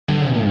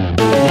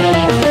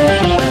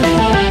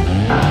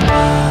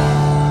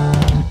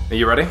Are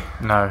you ready?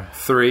 No.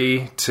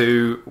 3,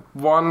 2,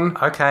 1.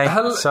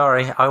 Okay.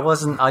 Sorry,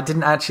 I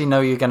didn't actually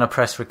know you were going to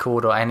press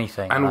record or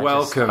anything. And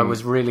welcome. I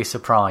was really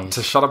surprised.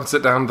 To Shut Up and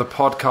Sit Down, the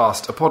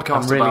podcast. A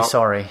podcast I'm really about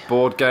sorry.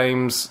 board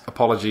games,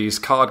 apologies,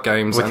 card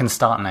games. We can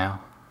start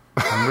now.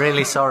 I'm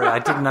really sorry. I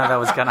didn't know that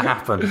was going to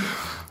happen.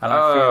 And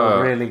I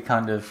feel really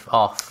kind of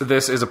off.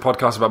 This is a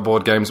podcast about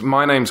board games.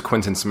 My name's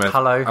Quentin Smith.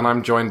 Hello. And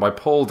I'm joined by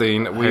Paul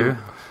Dean. Who? We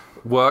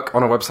work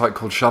on a website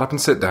called Shut Up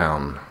and Sit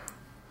Down.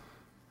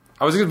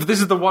 This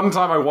is the one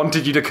time I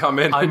wanted you to come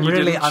in and you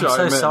didn't chime in. I'm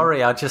so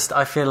sorry. I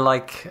feel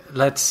like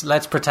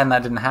let's pretend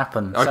that didn't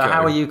happen. Okay. So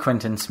how are you,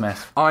 Quentin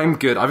Smith? I'm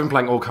good. I've been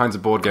playing all kinds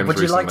of board games Would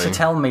you recently. like to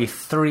tell me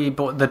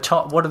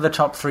what are the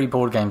top 3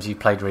 board games you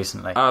played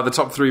recently? The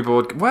top 3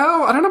 board...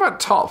 Well, I don't know about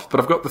top, but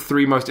I've got the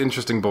 3 most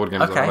interesting board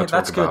games I want to talk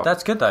about. Okay,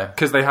 that's good though.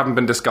 Because they haven't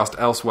been discussed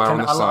elsewhere on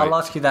the site. I'll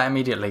ask you that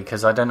immediately,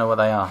 because I don't know what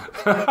they are.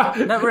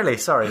 No, really,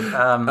 sorry.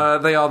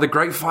 They are The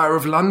Great Fire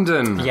of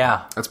London.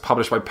 Yeah. It's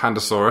published by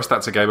Pandasaurus.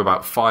 That's a game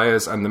about fires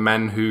and the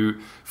men who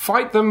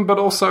fight them, but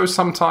also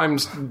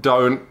sometimes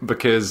don't,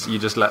 because you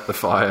just let the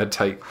fire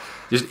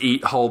just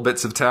eat whole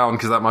bits of town,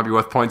 because that might be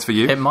worth points for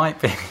you. It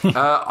might be.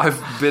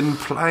 I've been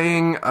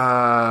playing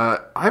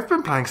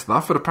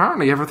stuff, but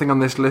apparently everything on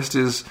this list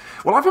is...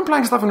 Well, I've been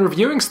playing stuff and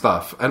reviewing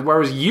stuff, and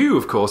whereas you,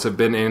 of course, have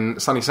been in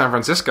sunny San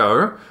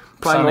Francisco...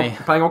 Playing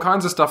all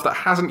kinds of stuff that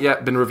hasn't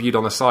yet been reviewed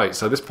on the site.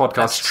 So this podcast...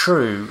 That's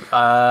true.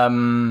 I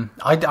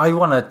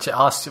want to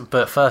ask,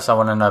 but first I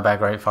want to know about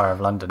Great Fire of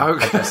London.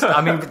 Okay.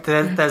 I mean,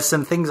 there's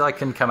some things I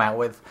can come out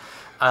with.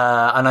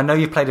 And I know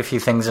you've played a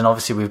few things, and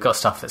obviously we've got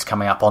stuff that's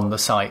coming up on the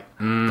site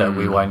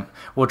that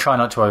we'll try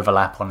not to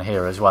overlap on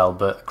here as well.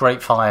 But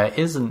Great Fire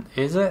is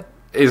it?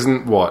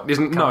 Isn't what?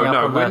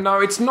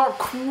 No, It's it's not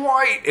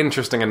quite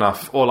interesting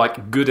enough or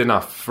like good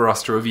enough for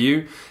us to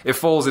review. It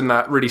falls in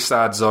that really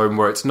sad zone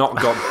where it's not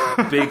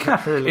got big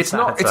it's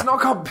not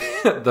got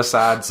the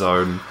sad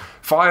zone.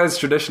 Fire's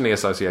traditionally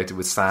associated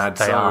with sad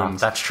zones.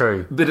 That's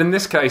true. But in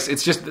this case,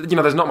 it's just,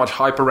 there's not much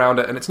hype around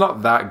it, and it's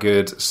not that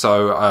good.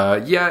 So,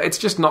 it's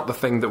just not the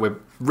thing that we're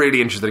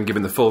really interested in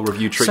giving the full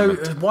review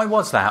treatment. So, why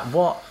was that?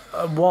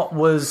 What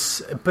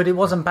was... But it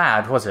wasn't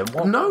bad, was it?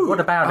 What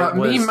about it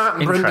was me, Matt,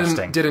 and interesting?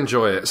 Brendan did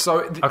enjoy it.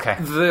 So,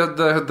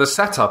 the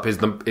setup is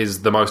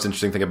the most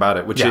interesting thing about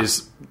it, which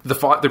is the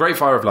Great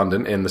Fire of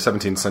London in the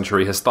 17th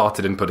century has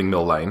started in Pudding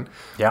Mill Lane.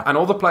 Yeah. And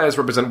all the players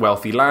represent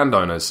wealthy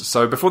landowners.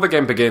 So, before the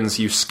game begins,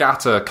 you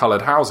scatter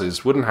coloured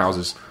houses, wooden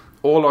houses,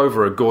 all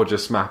over a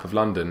gorgeous map of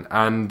London.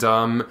 And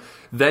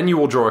then you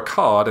will draw a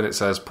card, and it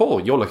says,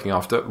 Paul, you're looking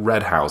after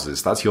red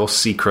houses. That's your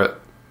secret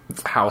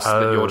house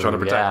that you're trying to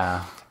protect.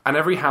 Yeah. And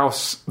every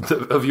house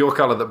of your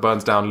colour that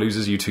burns down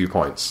loses you 2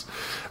 points.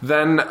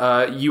 Then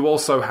you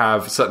also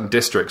have certain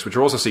districts, which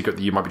are also secret,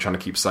 that you might be trying to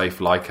keep safe,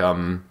 like...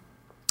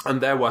 and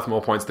they're worth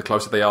more points the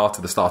closer they are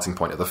to the starting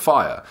point of the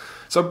fire.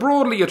 So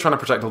broadly, you're trying to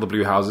protect all the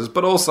blue houses,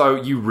 but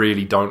also you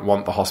really don't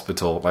want the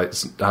hospital, like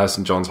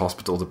St. John's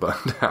Hospital, to burn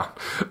down,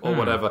 or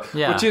whatever.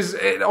 Yeah. Which is,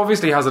 it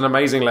obviously has an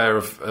amazing layer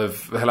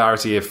of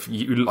hilarity if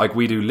you, like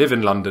we do, live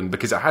in London,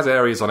 because it has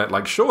areas on it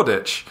like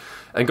Shoreditch,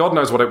 and God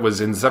knows what it was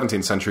in the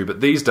 17th century,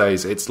 but these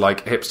days it's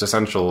like hipster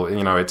central.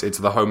 It's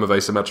the home of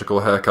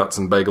asymmetrical haircuts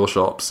and bagel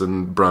shops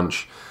and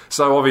brunch.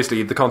 So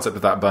obviously the concept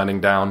of that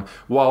burning down,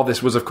 while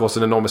this was of course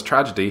an enormous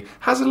tragedy,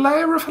 has a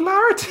layer of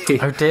hilarity.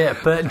 Oh dear!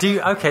 But do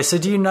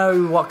you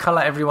know what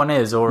colour everyone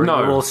is, or are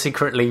you all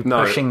secretly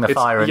pushing the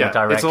fire in a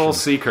direction? It's all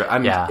secret,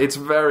 and it's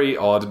very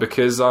odd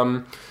because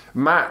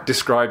Matt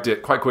described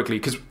it quite quickly,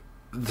 because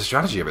the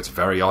strategy of it's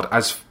very odd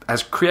as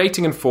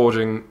creating and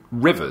forging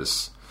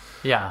rivers.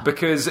 Yeah.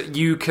 Because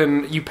you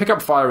pick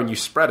up fire and you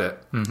spread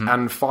it,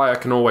 and fire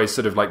can always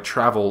sort of like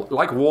travel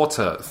like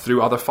water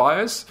through other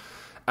fires,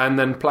 and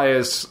then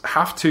players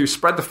have to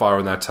spread the fire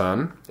on their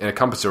turn in a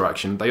compass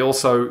direction. They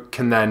also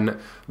can then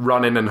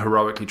run in and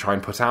heroically try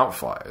and put out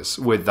fires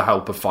with the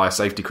help of fire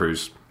safety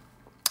crews.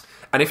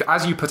 And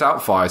as you put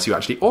out fires, you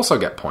actually also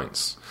get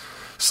points.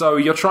 So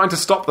you're trying to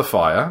stop the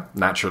fire,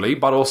 naturally,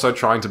 but also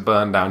trying to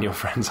burn down your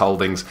friends'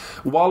 holdings,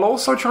 while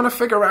also trying to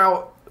figure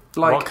out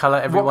what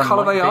colour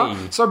they are.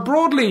 So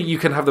broadly, you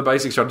can have the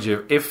basic strategy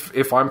of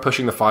if I'm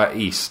pushing the fire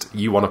east,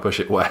 you want to push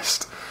it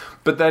west.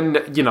 But then,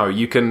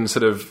 you can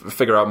sort of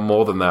figure out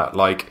more than that.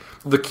 Like,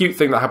 the cute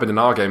thing that happened in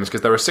our game is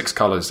because there are 6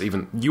 colours,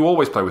 even... You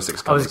always play with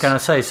 6 colours. I was going to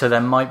say, so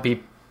there might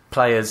be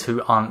players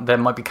who aren't... There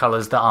might be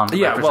colours that aren't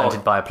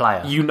represented by a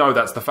player. You know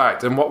that's the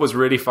fact. And what was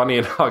really funny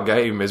in our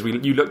game is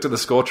you looked at the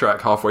score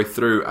track halfway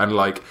through, and,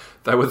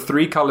 there were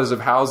 3 colours of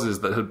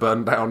houses that had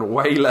burned down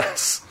way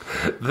less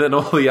than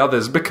all the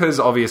others, because,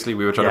 obviously,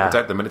 we were trying to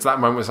protect them. And it's that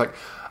moment where it's like...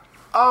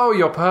 Oh,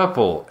 you're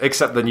purple.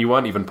 Except then you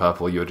weren't even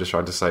purple. You were just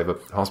trying to save a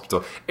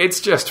hospital. It's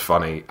just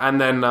funny. And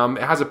then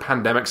it has a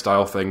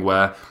pandemic-style thing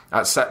where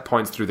at set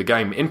points through the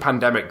game, in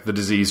Pandemic, the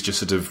disease just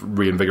sort of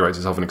reinvigorates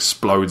itself and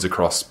explodes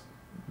across,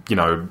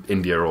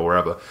 India or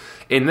wherever.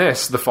 In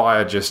this, the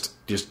fire just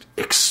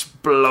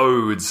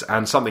explodes,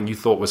 and something you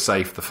thought was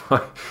safe, the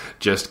fire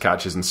just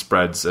catches and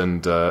spreads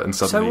and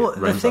suddenly the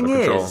runs thing out of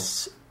control.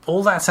 is,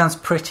 All that sounds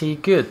pretty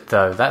good,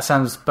 though. That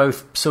sounds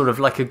both sort of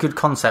like a good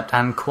concept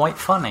and quite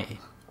funny.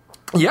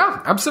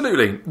 Yeah,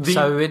 absolutely.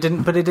 So it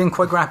didn't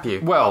quite grab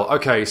you. Well,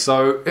 okay,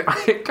 so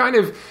it kind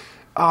of...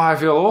 I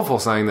feel awful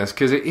saying this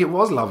because it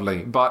was lovely.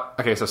 But,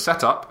 okay, so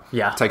setup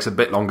takes a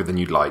bit longer than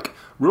you'd like.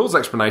 Rules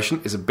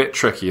explanation is a bit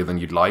trickier than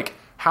you'd like.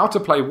 How to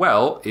play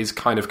well is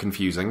kind of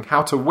confusing.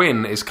 How to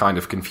win is kind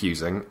of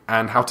confusing.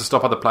 And how to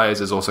stop other players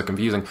is also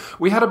confusing.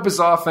 We had a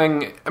bizarre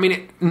thing. I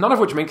mean, none of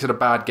which makes it a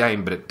bad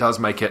game, but it does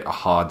make it a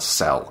hard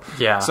sell.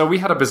 Yeah. So we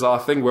had a bizarre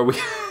thing where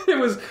it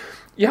was...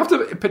 You have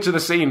to picture the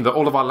scene that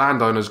all of our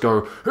landowners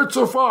go, "It's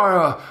a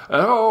fire!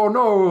 Oh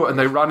no!" And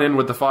they run in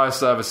with the fire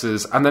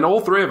services. And then all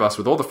three of us,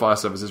 with all the fire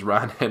services,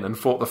 ran in and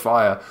fought the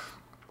fire.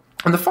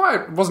 And the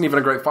fire wasn't even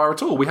a great fire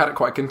at all. We had it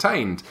quite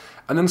contained.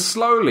 And then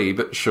slowly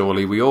but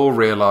surely, we all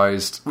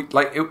realised...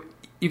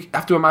 You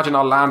have to imagine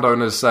our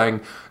landowners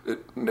saying,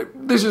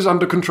 "This is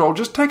under control.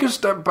 Just take a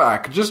step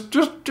back.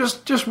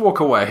 Just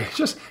walk away.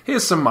 Just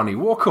here's some money.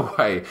 Walk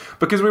away."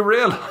 Because we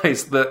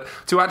realised that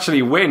to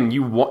actually win,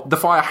 the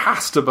fire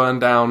has to burn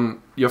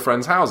down your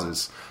friends'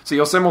 houses. So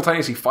you're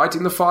simultaneously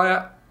fighting the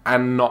fire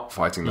and not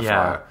fighting the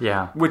fire.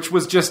 Yeah. Which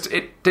was just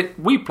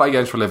we play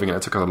games for a living, and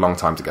it took us a long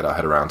time to get our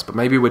head around. But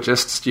maybe we're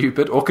just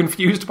stupid or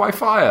confused by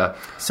fire.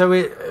 So,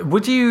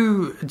 do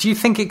you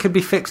think it could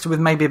be fixed with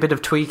maybe a bit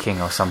of tweaking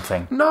or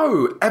something?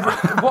 No.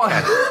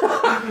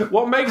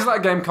 What makes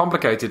that game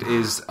complicated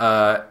is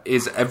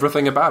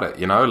everything about it.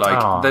 You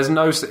know, there's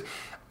no.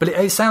 But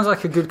it sounds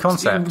like a good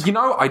concept. You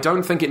know, I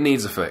don't think it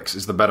needs a fix.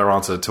 Is the better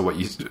answer to what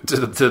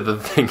to the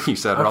thing you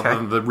said, rather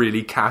than the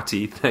really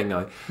catty thing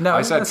I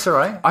said. That's all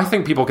right. I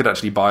think people could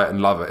actually buy it and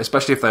love it,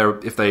 especially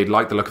if they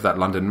like the look of that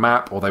London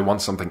map or they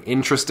want something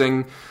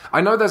interesting.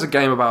 I know there's a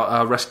game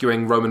about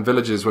rescuing Roman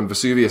villages when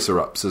Vesuvius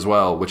erupts as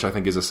well, which I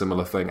think is a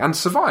similar thing. And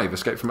Survive,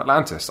 Escape from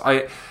Atlantis.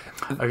 I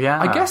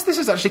guess this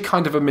is actually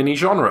kind of a mini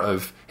genre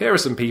of here are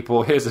some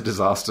people, here's a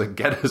disaster,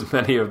 get as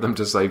many of them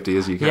to safety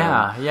as you can.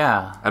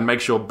 Yeah. And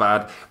make sure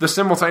the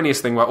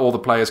simultaneous thing where all the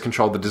players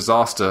control the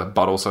disaster,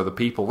 but also the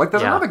people. Like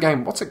there's another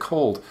game, what's it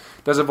called?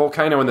 There's a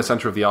volcano in the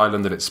centre of the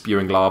island and it's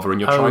spewing lava,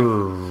 and you're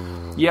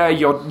trying. Yeah,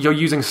 you're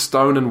using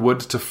stone and wood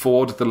to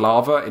ford the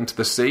lava into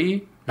the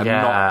sea. And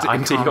not I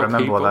into can't your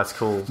remember people. what that's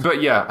called.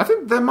 But yeah, I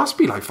think there must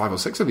be like 5 or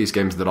 6 of these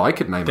games that I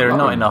could name. There are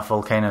not enough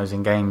volcanoes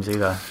in games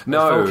either. No.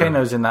 There's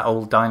volcanoes in that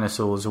old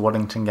Dinosaurs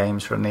Waddington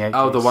games from the 80s.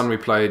 Oh, the one we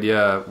played,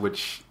 yeah.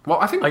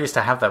 I used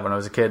to have that when I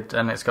was a kid,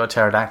 and it's got a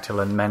pterodactyl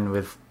and men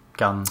with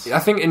guns. I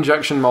think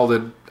injection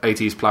molded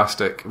 80s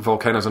plastic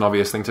volcano's an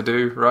obvious thing to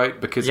do, right?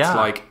 Because it's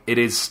like it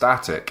is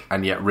static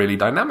and yet really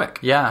dynamic.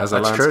 Yeah, as a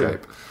that's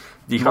landscape.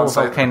 True. More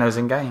volcanoes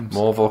in games.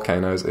 More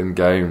volcanoes in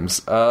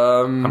games.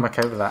 I'm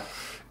okay with that.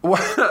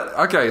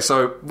 Okay,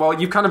 so,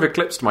 you've kind of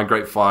eclipsed my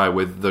great fire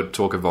with the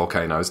talk of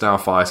volcanoes. Now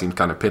fire seems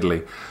kind of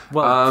piddly.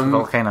 Well,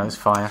 volcanoes,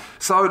 fire.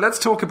 So let's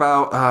talk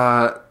about...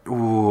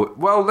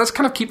 let's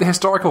kind of keep the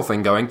historical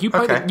thing going. You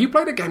played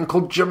a game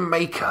called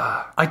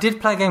Jamaica. I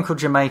did play a game called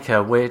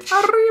Jamaica, which...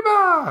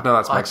 Arriba! No,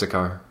 that's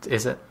Mexico.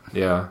 Is it?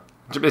 Yeah.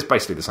 It's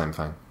basically the same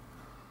thing.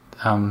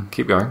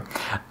 Keep going.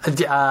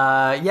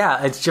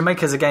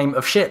 Jamaica's a game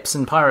of ships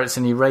and pirates,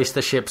 and you race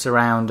the ships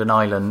around an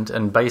island,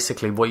 and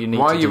basically what you need to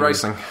do... Why are you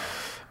racing?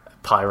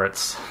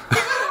 Pirates.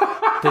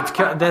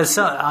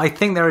 I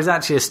think there is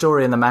actually a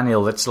story in the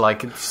manual that's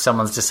like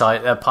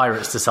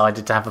pirates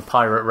decided to have a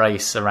pirate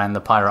race around the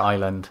pirate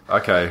island.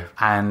 Okay.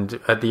 And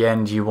at the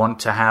end, you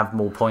want to have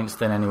more points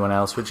than anyone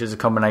else, which is a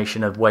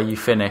combination of where you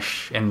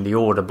finish in the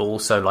audible,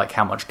 so like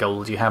how much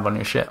gold you have on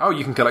your ship. Oh,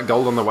 you can collect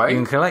gold on the way? You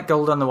can collect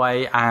gold on the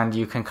way, and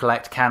you can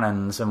collect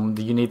cannons, and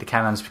you need the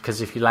cannons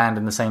because if you land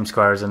in the same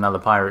square as another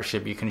pirate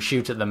ship, you can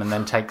shoot at them and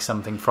then take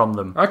something from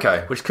them.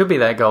 Okay. Which could be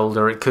their gold,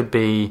 or it could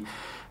be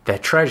their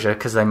treasure,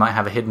 because they might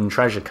have a hidden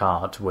treasure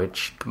card,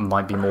 which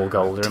might be more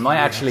gold, or it might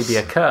actually be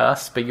a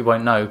curse, but you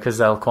won't know because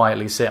they'll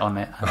quietly sit on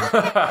it.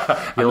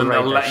 And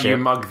they'll let you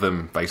mug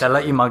them, basically. They'll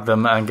let you mug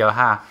them and go,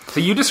 ha. So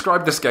you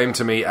described this game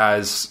to me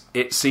as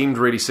it seemed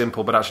really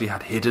simple, but actually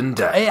had hidden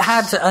depth. It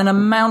had an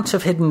amount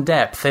of hidden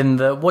depth in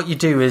that what you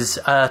do is,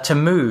 to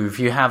move,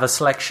 you have a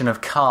selection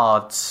of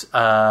cards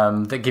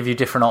that give you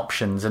different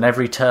options, and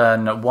every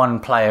turn, one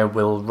player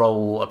will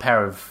roll a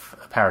pair of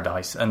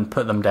dice and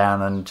put them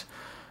down and...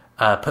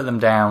 put them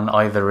down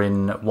either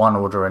in one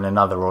order or in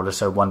another order,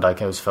 so one die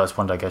goes first,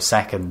 one die goes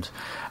second.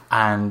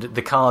 And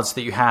the cards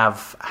that you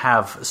have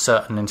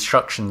certain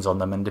instructions on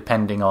them, and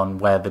depending on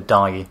where the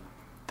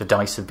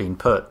dice have been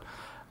put,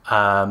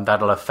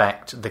 that'll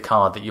affect the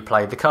card that you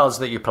play. The cards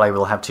that you play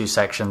will have 2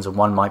 sections, and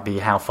one might be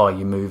how far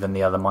you move, and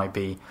the other might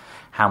be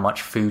how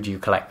much food you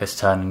collect this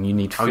turn, and you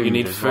need food. Oh, you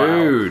need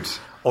food. Well.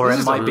 Or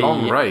it might be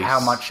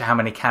how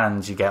many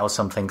cannons you get or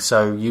something.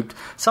 So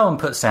someone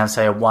puts down,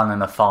 say, a 1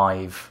 and a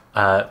 5,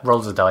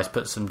 rolls the dice,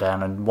 puts them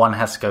down, and 1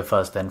 has to go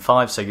first, then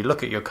 5. So you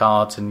look at your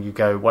cards and you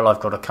go, well, I've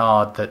got a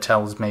card that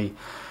tells me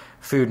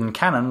food and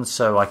cannons,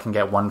 so I can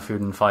get 1 food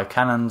and 5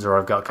 cannons, or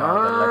I've got a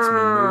card that lets me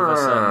move a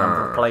certain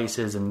number of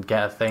places and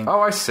get a thing.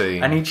 Oh, I see.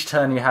 And each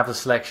turn you have a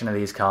selection of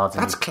these cards,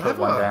 and That's you clever. put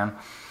one down.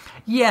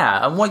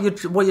 Yeah, and what you're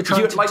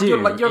trying to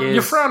do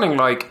you're frowning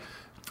like...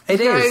 It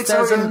is.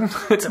 There's an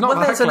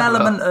clever.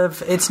 element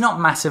of... It's not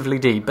massively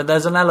deep, but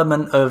there's an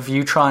element of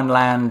you try and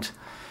land...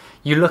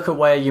 You look at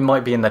where you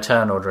might be in the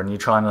turn order and you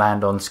try and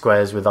land on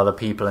squares with other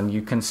people, and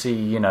you can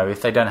see,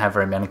 if they don't have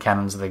very many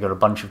cannons, they've got a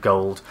bunch of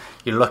gold.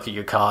 You look at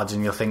your cards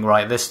and you'll think,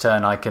 right, this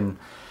turn I can...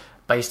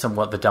 Based on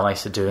what the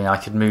dice are doing, I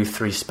could move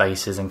 3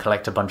 spaces and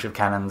collect a bunch of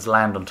cannons,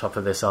 land on top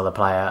of this other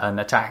player and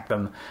attack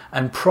them,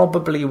 and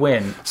probably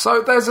win.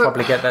 So there's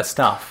probably get their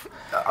stuff.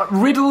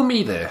 Riddle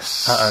me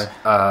this.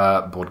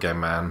 Uh-oh. Board Game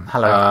Man.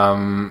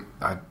 Hello.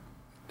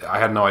 I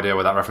had no idea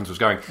where that reference was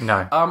going.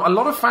 No. A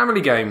lot of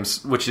family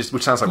games, which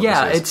sounds like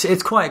what this is,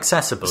 it's quite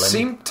accessible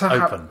and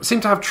open.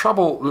 Seem to have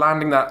trouble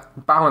landing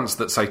that balance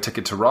that, say,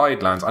 Ticket to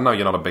Ride lands. I know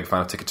you're not a big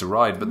fan of Ticket to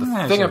Ride, but the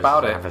thing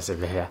about it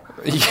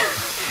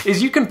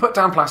is you can put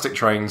down plastic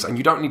trains and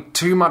you don't need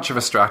too much of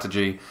a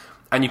strategy,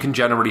 and you can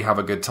generally have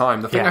a good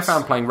time. The thing I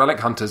found playing Relic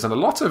Hunters and a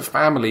lot of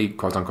family,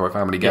 quote-unquote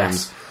family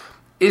games,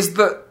 is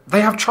that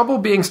they have trouble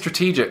being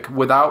strategic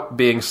without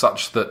being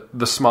such that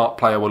the smart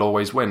player will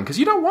always win, because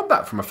you don't want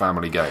that from a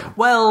family game.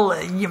 Well,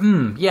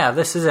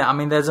 this is it. I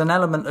mean, there's an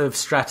element of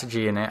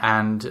strategy in it,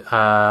 and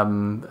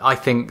I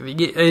think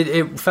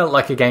it felt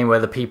like a game where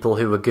the people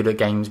who were good at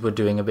games were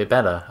doing a bit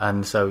better,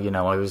 and so,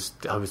 I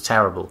was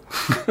terrible,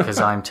 because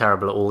I'm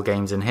terrible at all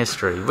games in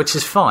history, which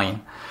is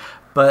fine,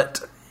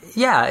 but...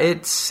 Yeah,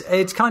 it's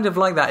kind of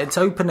like that. It's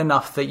open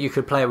enough that you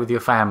could play it with your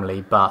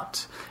family,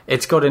 but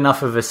it's got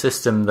enough of a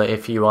system that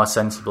if you are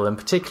sensible, and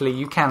particularly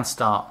you can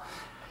start...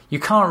 You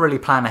can't really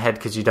plan ahead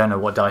because you don't know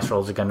what dice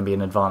rolls are going to be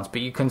in advance,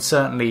 but you can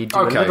certainly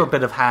do a little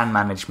bit of hand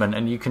management,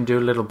 and you can do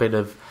a little bit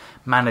of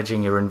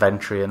managing your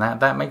inventory, and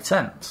that makes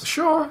sense.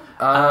 Sure.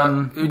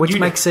 Which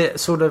makes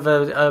it sort of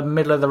a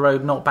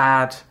middle-of-the-road, not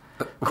bad...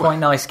 Quite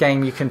nice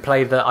game you can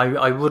play that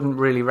I wouldn't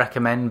really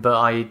recommend, but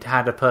I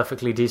had a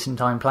perfectly decent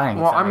time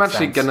playing. Well, I'm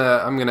actually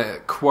gonna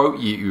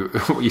quote you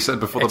what you said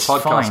before the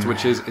podcast, fine.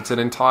 Which is it's an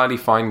entirely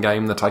fine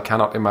game that I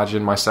cannot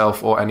imagine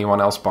myself or anyone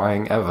else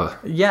buying ever.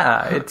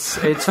 Yeah,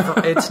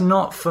 it's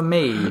not for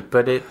me,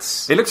 but it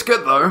looks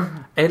good though.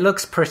 It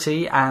looks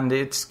pretty, and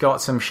it's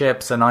got some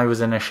ships, and I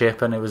was in a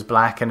ship, and it was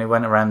black, and it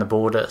went around the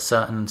board at a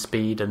certain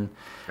speed, and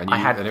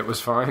it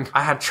was fine.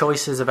 I had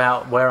choices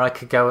about where I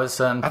could go at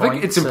certain points. I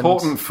think it's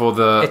important for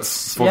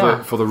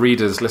the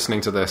readers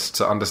listening to this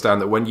to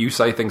understand that when you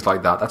say things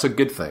like that, that's a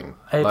good thing.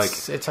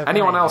 It's okay.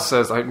 Anyone else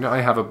says,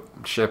 I have a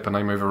ship and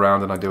I move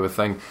around and I do a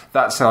thing,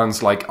 that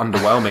sounds like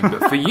underwhelming.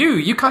 But for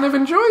you kind of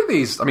enjoy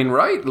these. I mean,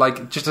 right?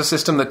 Like, just a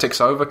system that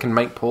ticks over can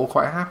make Paul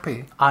quite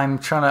happy.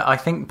 I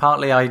think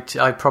partly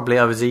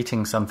I was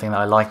eating something that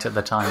I liked at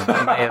the time.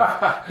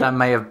 That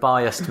may have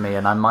biased me,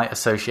 and I might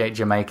associate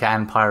Jamaica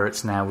and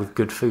pirates now with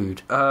good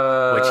food,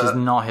 which is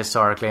not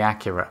historically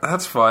accurate.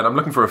 That's fine. I'm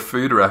looking for a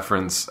food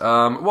reference.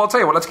 Well, I'll tell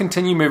you what, let's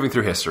continue moving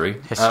through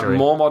history.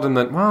 More modern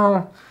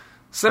than,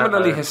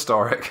 similarly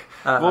historic.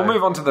 We'll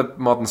move on to the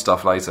modern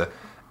stuff later.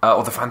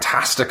 Or the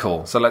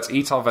fantastical. So let's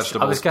eat our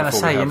vegetables. I was going to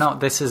say,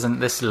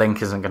 this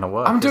link isn't going to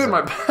work. I'm doing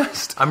my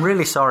best. I'm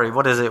really sorry.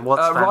 What is it?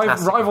 What's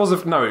fantastical? Rivals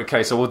of... No,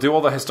 okay, so we'll do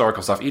all the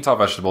historical stuff, eat our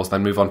vegetables,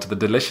 then move on to the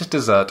delicious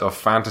dessert of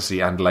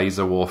fantasy and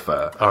laser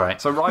warfare. All right.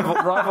 So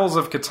Rivals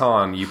of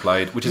Catan you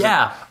played, which is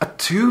a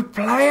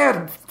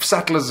 2-player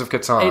Settlers of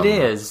Catan. It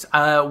is,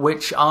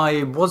 which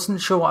I wasn't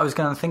sure what I was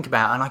going to think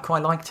about, and I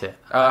quite liked it.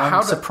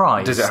 I'm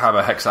surprised. Does it have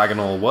a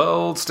hexagonal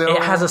world still?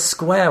 It has a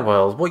square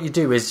world. What you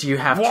do is you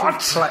have...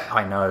 What?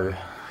 I know.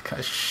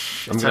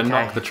 I'm going to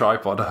knock the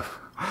tripod off.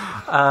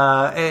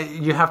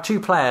 You have 2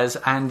 players,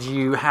 and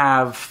you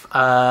have...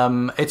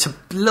 it's a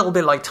little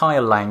bit like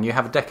tile laying. You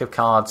have a deck of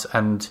cards,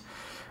 and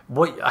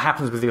what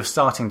happens with your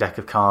starting deck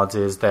of cards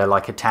is they're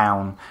like a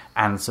town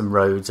and some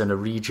roads and a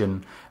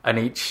region, and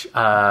each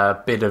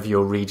bit of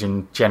your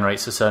region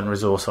generates a certain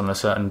resource on a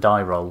certain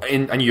die roll.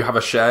 And you have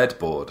a shared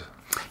board?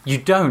 You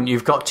don't.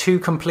 You've got 2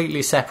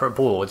 completely separate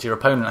boards. Your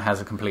opponent has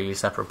a completely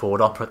separate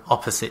board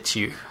opposite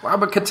you. Wow,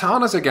 but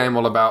Katana's a game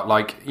all about,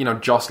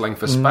 jostling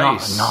for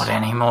space. Not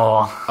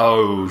anymore.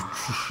 Oh,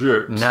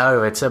 shit.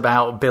 No, it's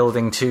about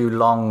building 2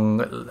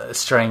 long,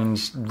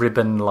 strange,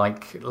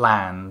 ribbon-like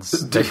lands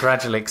that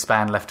gradually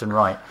expand left and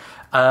right.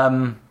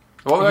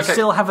 You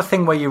still have a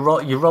thing where you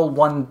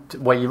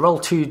roll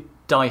 2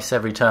 dice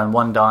every turn.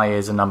 1 die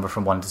is a number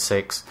from 1 to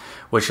 6,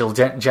 which will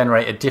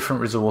generate a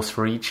different resource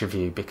for each of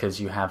you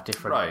because you have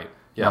different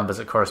numbers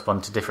that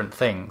correspond to different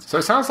things. So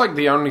it sounds like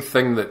the only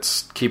thing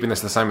that's keeping this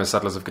the same as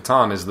Settlers of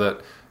Catan is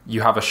that you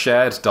have a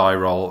shared die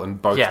roll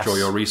and both draw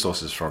your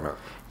resources from it.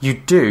 You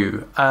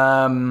do.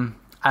 And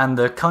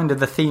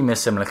the theme is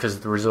similar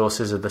because the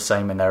resources are the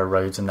same, and there are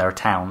roads and there are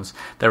towns.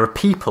 There are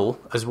people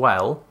as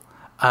well.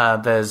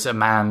 There's a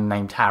man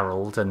named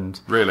Harold, and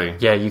really,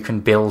 yeah, you can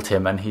build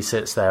him, and he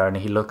sits there, and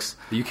he looks.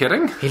 Are you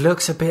kidding? He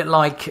looks a bit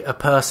like a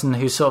person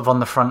who's sort of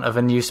on the front of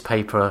a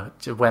newspaper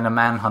when a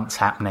manhunt's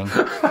happening,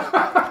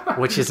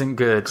 which isn't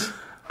good.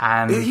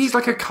 And he's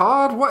like a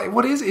card.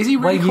 What is? Is he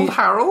really called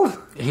Harold?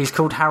 He's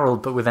called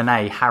Harold, but with an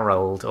A,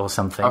 Harold or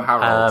something. Oh,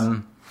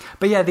 Harold.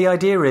 But yeah, the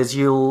idea is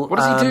you'll. What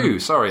does he do?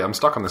 Sorry, I'm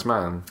stuck on this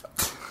man.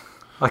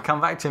 I'll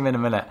come back to him in a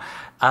minute.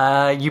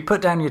 You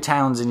put down your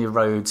towns and your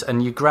roads,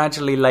 and you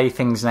gradually lay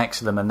things next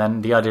to them, and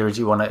then the idea is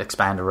you want to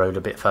expand a road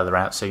a bit further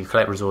out, so you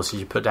collect resources,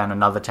 you put down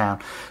another town.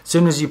 As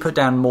soon as you put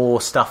down more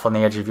stuff on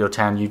the edge of your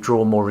town, you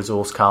draw more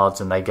resource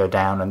cards, and they go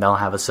down, and they'll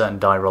have a certain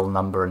die roll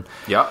number, and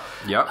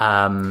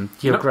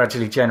you'll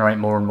gradually generate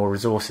more and more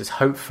resources,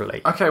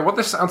 hopefully. Okay, what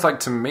this sounds like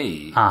to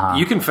me,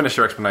 you can finish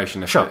your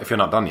explanation if you're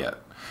not done yet.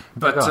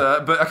 But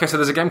okay, so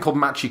there's a game called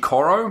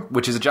Machikoro,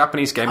 which is a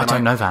Japanese game. I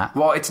don't know that.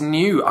 Well, it's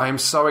new. I am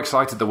so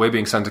excited that we're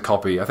being sent a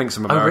copy. I think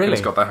some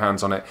Americans got their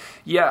hands on it.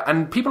 Yeah,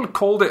 and people have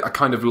called it a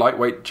kind of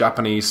lightweight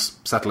Japanese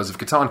Settlers of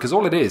Catan, because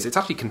all it is, it's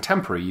actually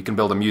contemporary. You can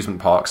build amusement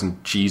parks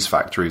and cheese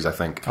factories, I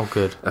think. Oh,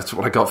 good. That's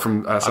what I got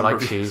from some I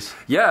like cheese.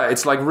 Yeah,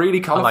 it's like really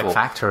colourful. I like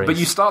factories. But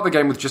you start the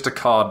game with just a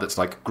card that's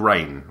like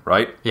grain,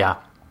 right? Yeah.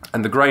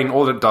 And the grain,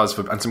 all it does,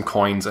 and some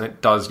coins, and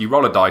it does, you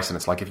roll a dice, and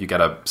it's like if you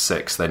get a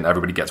 6, then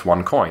everybody gets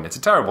 1 coin. It's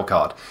a terrible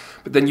card.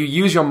 But then you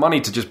use your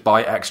money to just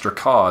buy extra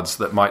cards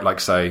that might, like,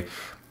 say,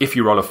 if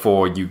you roll a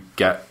 4, you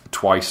get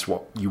twice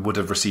what you would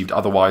have received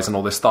otherwise, and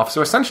all this stuff.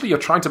 So essentially, you're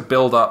trying to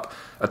build up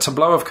a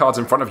tableau of cards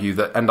in front of you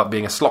that end up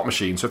being a slot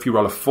machine. So if you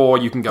roll a 4,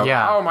 you can go,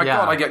 oh my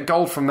god, I get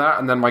gold from that,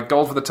 and then my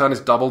gold for the turn is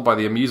doubled by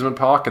the amusement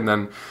park, and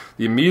then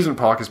the amusement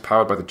park is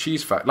powered by the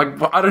cheese factory.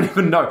 Like, I don't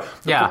even know.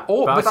 Yeah,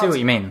 but I see what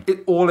you mean.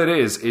 All it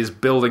is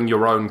building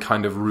your own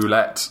kind of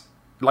roulette,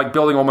 like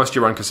building almost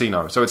your own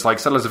casino. So it's like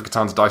Settlers of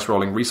Catan's dice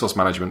rolling resource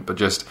management, but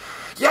just,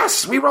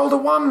 yes, we rolled a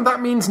 1, that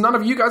means none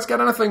of you guys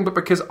get anything, but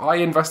because I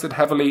invested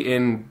heavily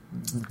in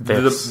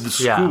the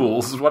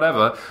schools,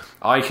 whatever,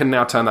 I can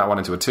now turn that 1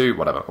 into a 2,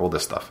 whatever, all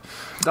this stuff.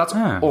 That's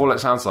all it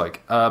sounds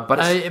like. But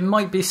it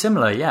might be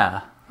similar,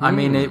 yeah. I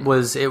mean, it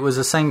was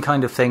the same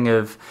kind of thing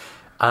of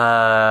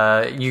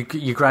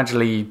you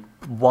gradually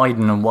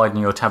widen and widen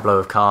your tableau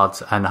of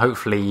cards, and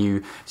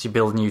hopefully as you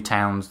build new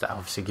towns, that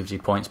obviously gives you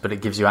points, but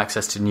it gives you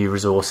access to new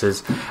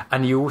resources,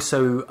 and you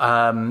also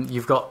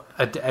you've got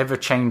ever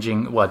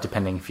changing, well,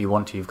 depending if you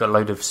want to, you've got a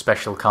load of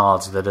special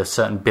cards that are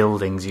certain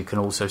buildings you can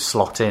also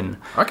slot in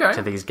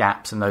to these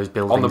gaps, and those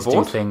buildings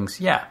do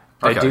things.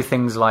 They do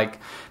things like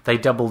they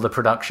double the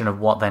production of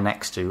what they're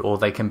next to, or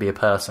they can be a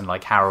person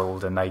like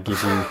Harold, and they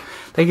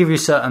give you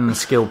certain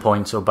skill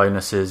points or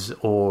bonuses.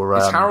 Or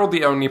is Harold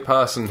the only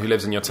person who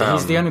lives in your town?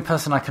 He's the only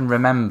person I can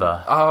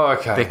remember. Oh,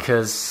 okay.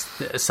 Because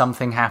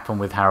something happened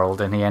with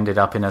Harold, and he ended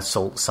up in a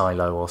salt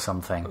silo or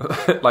something,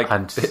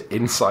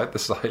 inside the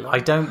silo. I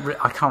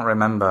can't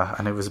remember,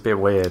 and it was a bit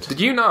weird. Did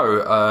you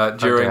know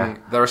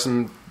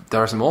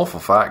there are some awful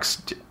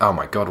facts. Oh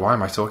my god, why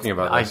am I talking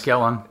about this?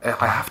 Go on.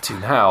 I have to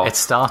now. It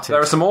started.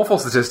 There are some awful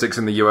statistics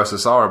in the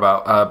USSR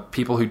about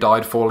people who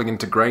died falling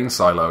into grain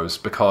silos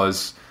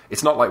because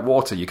it's not like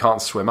water, you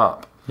can't swim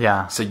up.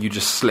 Yeah. So you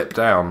just slip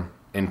down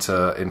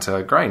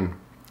into grain,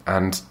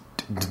 and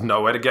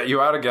nowhere to get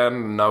you out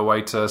again, no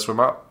way to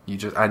swim up.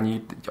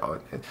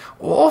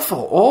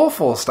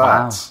 Awful stats.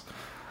 Wow.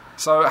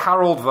 So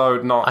Harold,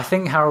 though, not... I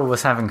think Harold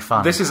was having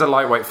fun. This is a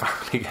lightweight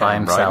family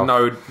game, right?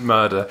 No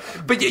murder.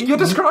 But you're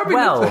describing...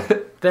 Well,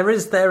 there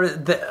is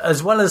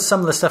as well as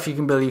some of the stuff you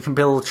can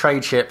build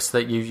trade ships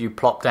that you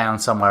plop down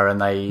somewhere and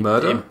they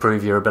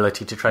improve your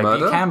ability to trade. But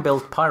you can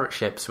build pirate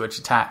ships which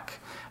attack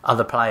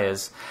other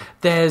players.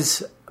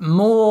 There's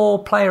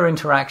more player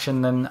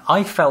interaction than...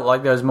 I felt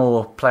like there was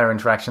more player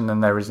interaction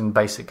than there is in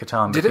basic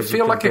Catan. Did it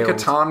feel like a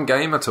Catan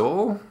game at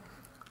all?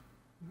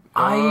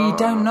 I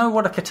don't know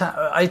what a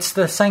Catan... It's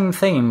the same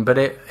theme, but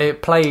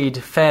it played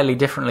fairly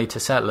differently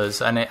to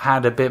Settlers, and it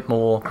had a bit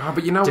more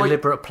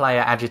deliberate player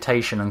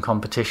agitation and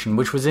competition,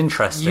 which was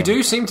interesting. You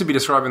do seem to be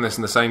describing this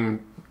in the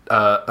same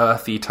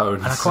earthy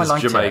tones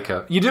as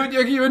Jamaica. It.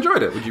 You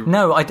enjoyed it? Would you?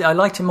 No, I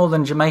liked it more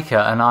than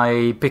Jamaica,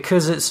 and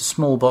because it's a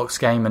small box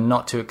game and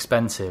not too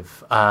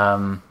expensive,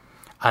 and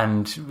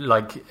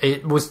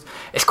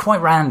it's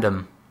quite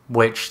random,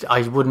 which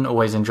I wouldn't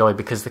always enjoy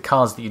because the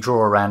cards that you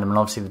draw are random and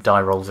obviously the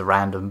die rolls are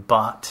random,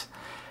 but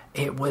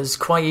it was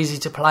quite easy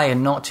to play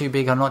and not too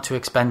big or not too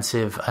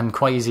expensive and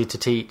quite easy to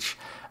teach,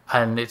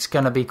 and it's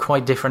going to be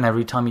quite different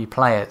every time you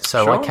play it.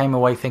 So sure. I came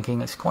away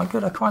thinking it's quite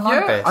good. I quite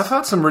like this. I've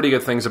heard some really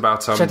good things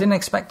about which I didn't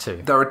expect to.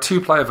 There are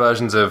 2-player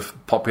versions of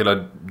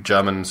popular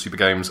German super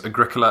games,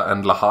 Agricola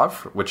and Le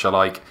Havre, which are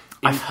like...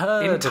 I've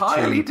heard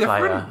entirely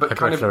different, but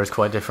Agricola is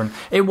quite different.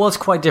 It was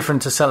quite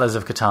different to Settlers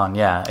of Catan,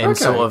 in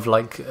sort of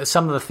like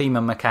some of the theme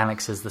and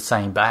mechanics is the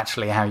same, but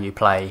actually how you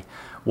play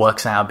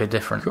works out a bit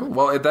different. Cool.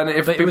 Well, then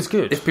it was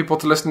good. If people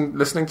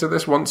listening to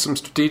this want some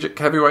strategic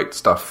heavyweight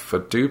stuff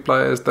for 2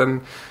 players,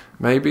 then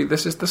maybe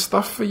this is the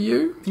stuff for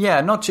you.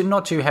 Yeah, not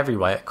too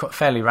heavyweight,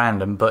 fairly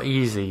random, but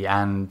easy,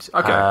 and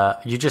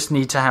you just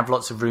need to have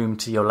lots of room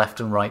to your left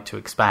and right to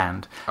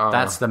expand.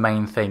 That's the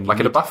main thing. Like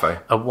at a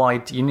buffet?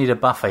 You need a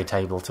buffet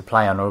table to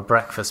play on, or a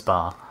breakfast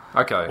bar.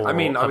 Okay, I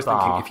mean, I was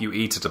thinking if you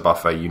eat at a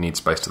buffet, you need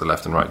space to the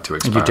left and right to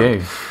expand. You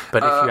do,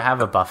 but if you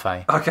have a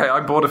buffet... Okay,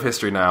 I'm bored of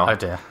history now. Oh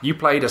dear. You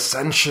played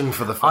Ascension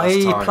for the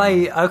first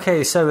time.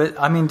 Okay, so,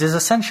 does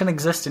Ascension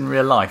exist in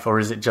real life, or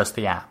is it just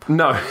the app?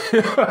 No,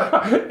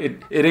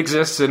 it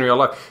exists in real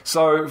life.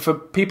 So, for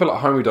people at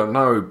home who don't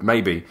know,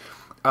 maybe...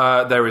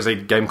 There is a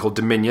game called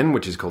Dominion,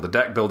 which is called a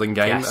deck building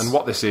game, Yes. and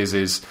what this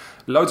is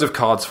loads of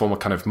cards form a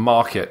kind of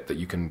market that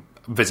you can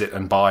visit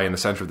and buy in the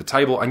center of the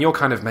table, and you're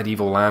kind of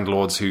medieval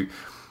landlords who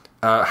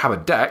have a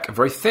deck, a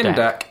very thin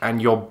deck,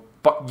 and you're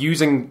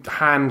using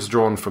hands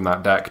drawn from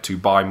that deck to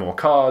buy more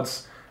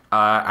cards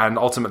and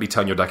ultimately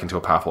turn your deck into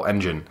a powerful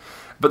engine.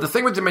 But the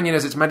thing with Dominion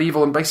is it's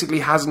medieval and basically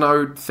has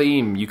no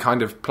theme. You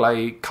kind of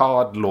play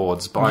card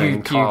lords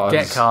buying cards. You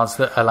get cards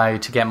that allow you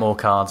to get more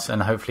cards,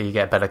 and hopefully you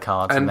get better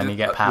cards, and then you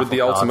get powerful with the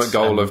cards ultimate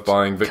goal of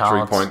buying victory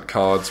cards. point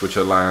cards, which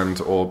are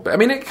land or... I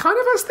mean, it kind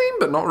of has theme,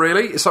 but not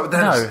really. So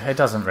No, it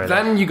doesn't really.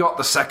 Then you got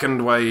the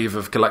second wave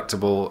of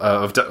collectible...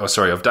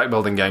 of deck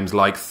building games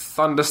like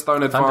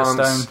Thunderstone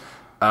Advance...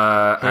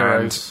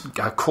 Heroes.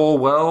 and Core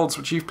Worlds,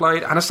 which you've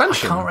played, and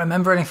Ascension. I can't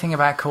remember anything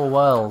about Core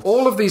Worlds.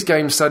 All of these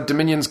games said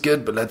Dominion's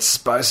good, but let's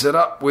spice it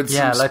up with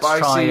some let's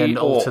spicy try and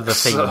alter the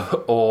orcs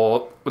theme.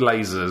 or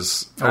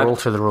lasers. Or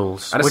alter the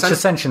rules, and which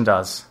Ascension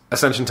does.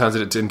 Ascension turns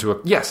it into a...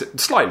 Yes,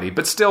 slightly,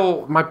 but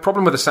still, my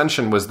problem with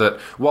Ascension was that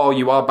while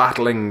you are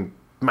battling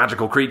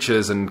magical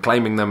creatures and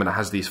claiming them, and it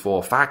has these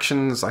 4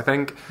 factions, I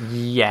think,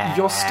 Yeah.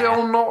 you're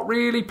still not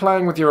really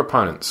playing with your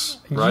opponents,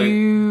 right?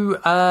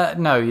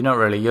 No, you're not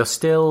really. You're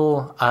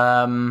still...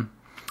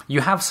 you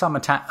have some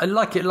attack...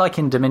 Like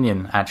in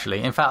Dominion,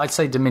 actually. In fact, I'd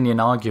say Dominion,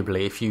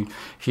 arguably, if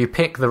you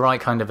pick the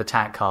right kind of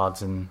attack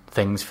cards and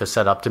things for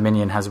setup,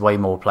 Dominion has way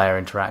more player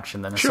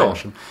interaction than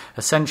Ascension. Sure.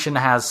 Ascension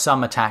has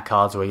some attack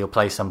cards where you'll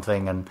play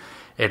something and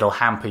it'll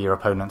hamper your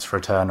opponent's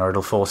return, or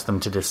it'll force them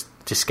to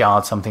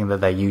discard something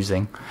that they're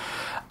using.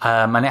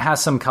 And it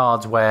has some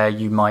cards where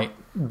you might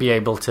be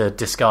able to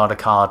discard a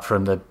card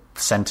from the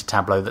center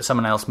tableau that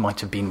someone else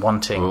might have been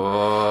wanting.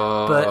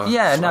 Oh, But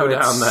yeah, no,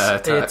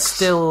 it's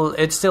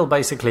still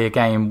basically a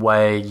game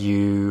where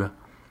you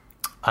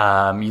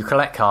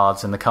collect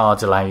cards, and the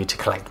cards allow you to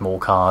collect more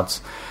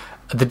cards.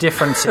 The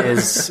difference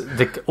is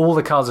all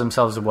the cards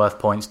themselves are worth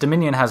points.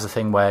 Dominion has a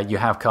thing where you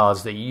have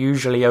cards that are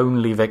usually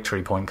only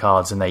victory point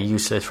cards, and they're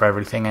useless for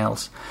everything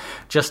else.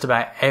 Just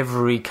about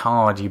every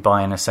card you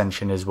buy in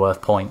Ascension is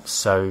worth points.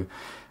 So,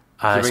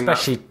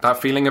 especially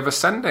that feeling of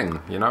ascending,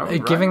 you know,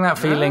 giving right?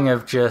 that feeling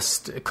of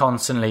just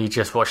constantly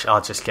just watch. I'll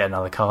just get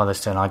another card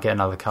this turn. I get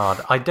another card.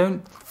 I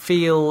don't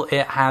feel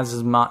it has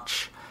as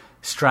much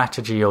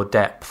strategy or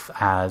depth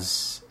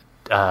as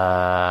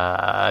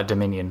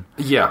Dominion.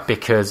 Yeah,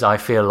 because I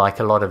feel like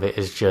a lot of it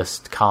is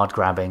just card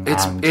grabbing.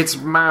 It's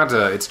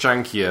madder, it's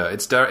jankier.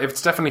 It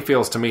definitely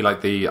feels to me like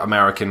the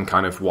American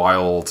kind of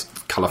wild,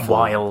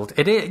 colourful.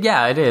 It is.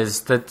 Yeah, it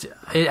is. That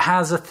it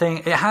has a thing.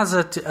 It has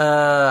a.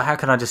 How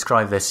can I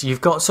describe this? You've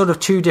got sort of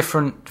 2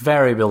 different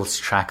variables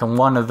to track, and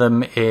one of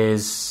them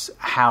is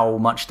how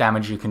much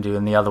damage you can do,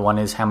 and the other one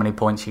is how many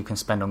points you can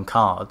spend on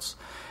cards.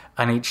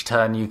 And each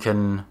turn you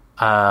can.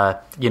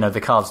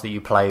 The cards that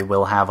you play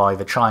will have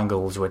either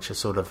triangles, which are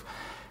sort of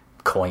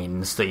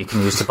coins that you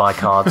can use to buy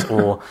cards,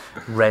 or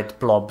red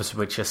blobs,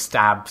 which are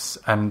stabs.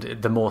 And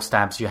the more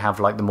stabs you have,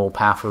 like the more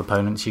powerful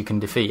opponents you can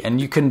defeat. And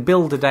you can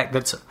build a deck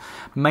that's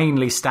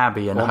mainly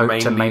stabby and or hope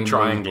mainly to mainly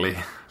triangly.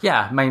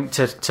 Yeah,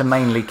 to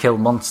mainly kill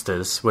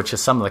monsters, which are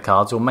some of the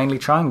cards, or mainly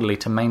triangly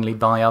to mainly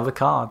buy other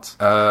cards.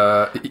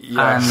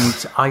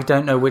 Yes. And I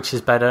don't know which is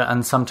better,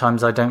 and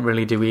sometimes I don't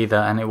really do either,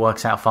 and it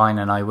works out fine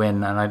and I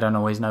win, and I don't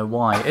always know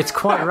why. It's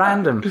quite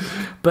random,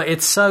 but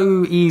it's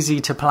so easy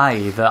to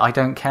play that I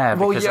don't care,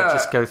 because I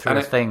just go through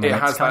a thing,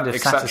 and it's kind of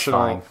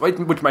satisfying.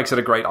 Which makes it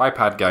a great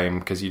iPad game,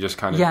 because you just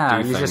kind of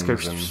do you things. just go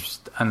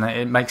and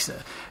it makes...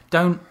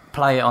 Don't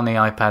play it on the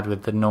iPad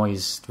with the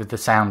noise, with the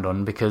sound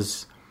on,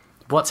 because...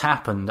 What's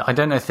happened? I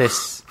don't know if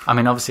this... I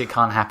mean, obviously it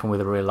can't happen with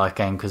a real-life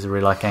game because a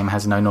real-life game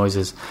has no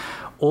noises.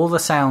 All the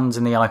sounds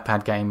in the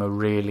iPad game are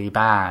really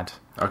bad.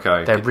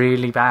 Okay. They're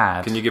really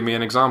bad. Can you give me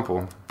an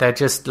example? They're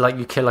just like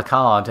you kill a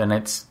card and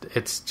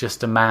it's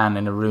just a man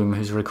in a room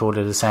who's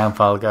recorded a sound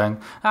file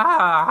going,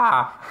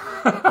 ah,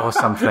 or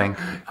something.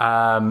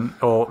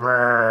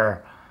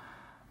 Or...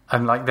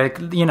 And like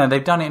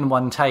they've done it in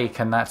one take,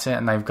 and that's it,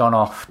 and they've gone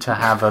off to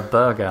have a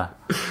burger.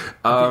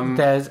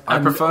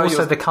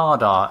 The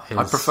card art is...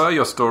 I prefer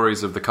your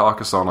stories of the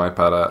Carcassonne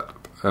iPad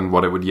app and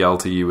what it would yell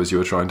to you as you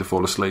were trying to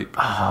fall asleep.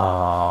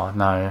 Oh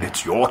no!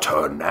 It's your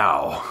turn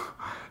now.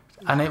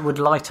 And it would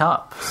light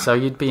up, so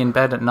you'd be in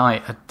bed at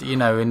night, in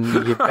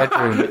your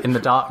bedroom in the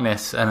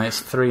darkness, and it's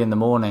 3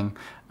 a.m,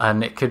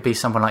 and it could be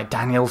someone like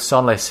Daniel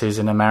Solis who's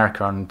in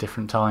America on a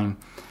different time,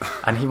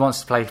 and he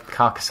wants to play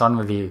Carcassonne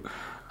with you.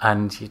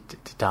 And you're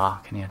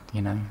dark, and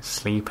you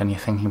sleep, and you're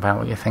thinking about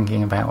what you're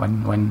thinking about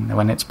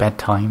when it's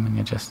bedtime, and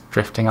you're just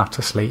drifting off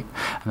to sleep.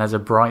 And there's a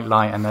bright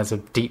light, and there's a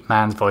deep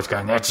man's voice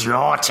going, "It's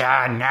your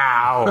turn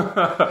now."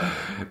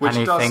 Which and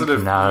you does think, sort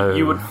of, no,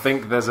 you would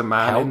think there's a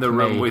man in the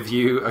room with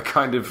you, a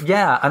kind of...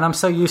 Yeah, and I'm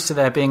so used to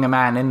there being a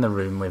man in the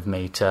room with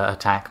me to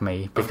attack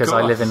me, because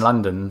I live in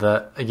London,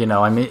 that,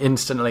 I'm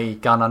instantly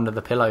gun under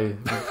the pillow,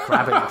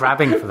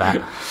 grabbing for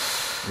that.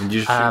 And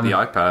you should shoot the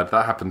iPad.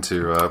 That happened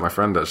to my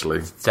friend,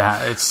 actually.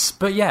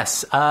 But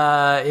yes,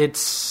 I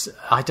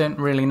don't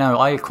really know.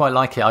 I quite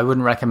like it. I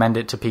wouldn't recommend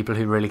it to people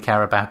who really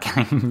care about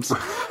games.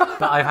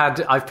 But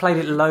I've played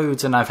it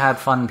loads and I've had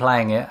fun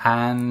playing it.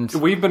 And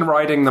we've been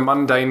riding the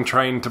mundane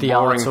train to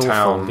Boring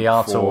Town. The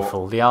art's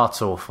awful. The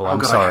art's awful.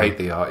 I'm sorry. I hate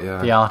the art.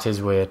 Yeah, the art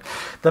is weird.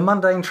 The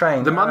mundane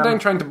train. The mundane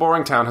train to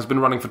Boring Town has been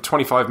running for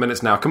 25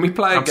 minutes now. Can we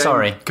play a game?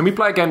 Sorry. Can we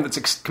play a game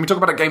Can we talk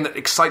about a game that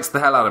excites the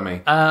hell out of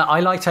me? I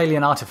liked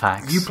Alien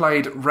Artifacts. You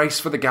played Race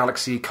for the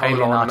Galaxy: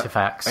 Alien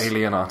Artifacts.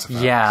 Alien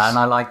Artifacts. Yeah, and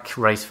I like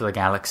Race for the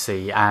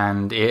Galaxy,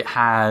 and it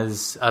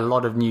has a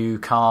lot of new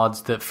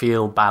cards that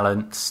feel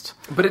balanced.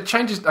 But it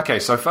changes. Okay,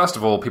 so first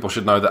of all, people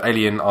should know that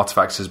Alien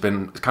Artifacts has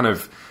been kind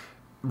of...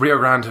 Rio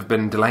Grande have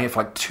been delaying it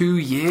for like 2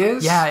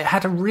 years. Yeah, it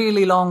had a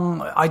really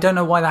long... I don't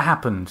know why that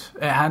happened.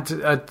 It had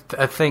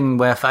a thing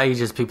where for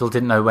ages people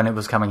didn't know when it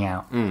was coming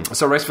out.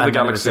 So Race for the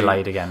Galaxy it was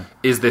delayed again.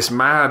 Is this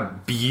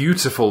mad,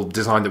 beautiful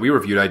design that we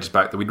reviewed ages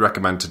back that we'd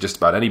recommend to just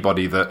about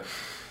anybody. That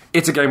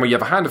it's a game where you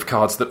have a hand of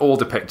cards that all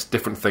depict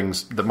different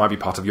things that might be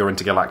part of your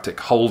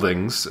intergalactic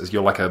holdings, as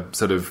you're like a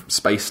sort of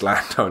space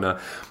landowner.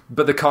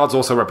 But the cards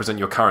also represent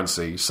your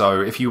currency. So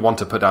if you want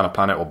to put down a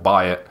planet or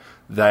buy it,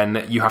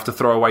 then you have to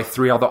throw away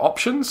 3 other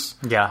options.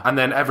 Yeah. And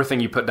then everything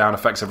you put down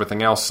affects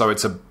everything else. So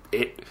if the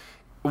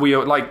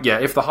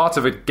heart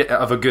of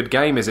a good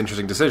game is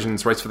interesting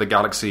decisions, Race for the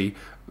Galaxy,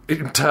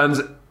 it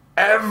turns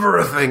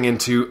everything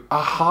into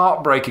a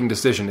heartbreaking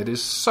decision. It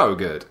is so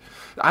good.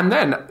 And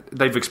then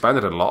they've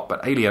expanded it a lot,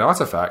 but Alien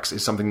Artifacts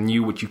is something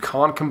new which you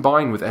can't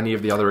combine with any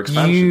of the other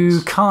expansions.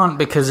 You can't,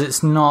 because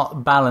it's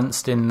not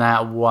balanced in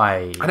that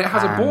way. And it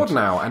has a board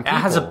now. And it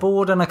has a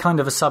board and a kind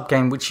of a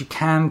sub-game which you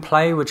can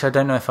play, which I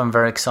don't know if I'm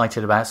very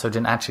excited about, so I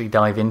didn't actually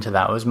dive into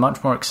that. I was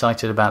much more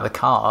excited about the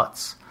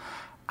cards.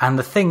 And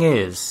the thing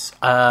is...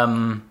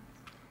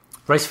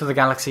 Race for the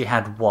Galaxy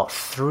had,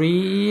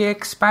 3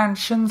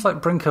 expansions?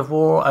 Like Brink of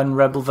War and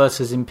Rebel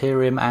vs.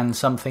 Imperium and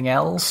something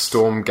else?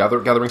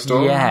 Gathering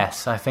Storm?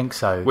 Yes, I think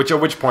so.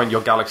 At which point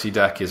your Galaxy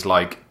deck is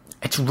like...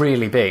 It's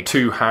really big.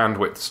 2 hand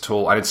widths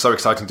tall, and it's so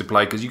exciting to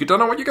play because you don't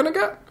know what you're going to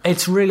get.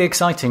 It's really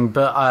exciting,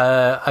 but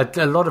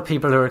a lot of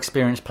people who are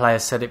experienced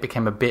players said it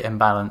became a bit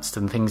imbalanced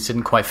and things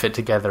didn't quite fit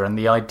together. And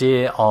the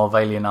idea of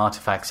Alien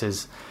Artifacts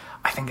is...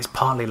 I think it's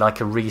partly like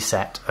a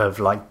reset of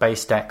like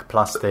base deck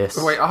plus this.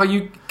 Wait, are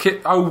you...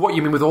 what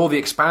you mean with all the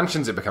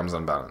expansions it becomes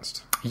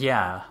unbalanced?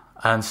 Yeah,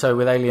 and so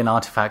with Alien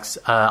Artifacts,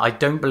 I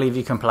don't believe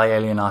you can play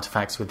Alien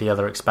Artifacts with the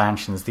other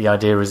expansions. The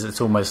idea is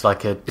it's almost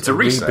like a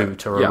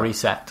reboot or a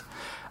reset.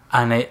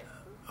 And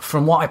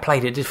from what I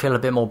played, it did feel a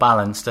bit more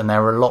balanced, and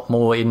there were a lot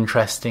more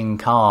interesting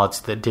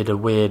cards that did a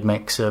weird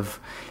mix of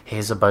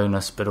here's a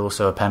bonus but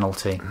also a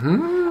penalty.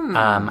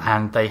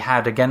 And they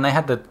had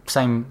the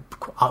same...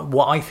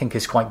 what I think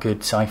is quite good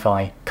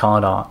sci-fi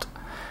card art,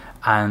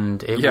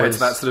 and it's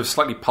that sort of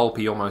slightly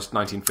pulpy, almost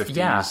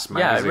 1950s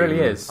magazine it really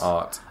is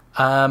art.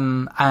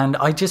 And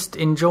I just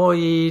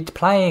enjoyed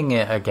playing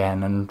it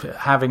again and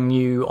having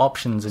new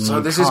options and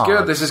new this cards. is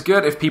good. This is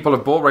good if people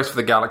have bought Race for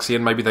the Galaxy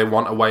and maybe they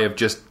want a way of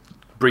just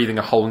breathing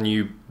a whole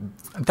new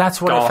that's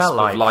what it felt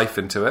like. Of life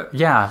into it.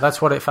 Yeah,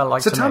 that's what it felt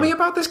like. So tell me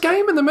about this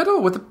game in the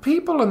middle with the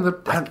people and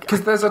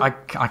because there's I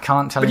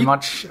can't tell you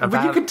much about.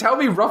 But you can tell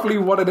me roughly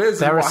what it is.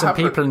 There are some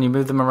happened. people, and you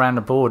move them around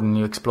a board, and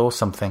you explore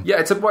something. Yeah,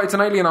 it's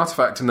an alien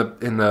artifact in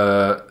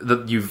the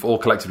that you've all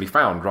collectively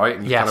found, right?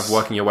 And you're kind of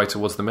working your way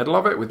towards the middle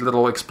of it with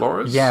little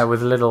explorers. Yeah,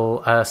 with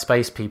little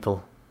space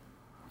people.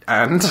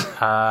 And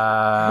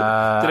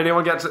did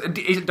anyone get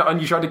to?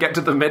 And you tried to get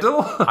to the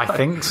middle? I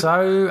think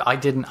so. I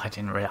didn't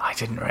really.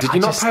 Did you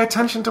not pay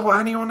attention to what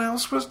anyone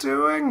else was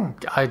doing?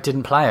 I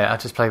didn't play it. I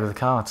just played with the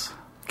cards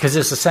because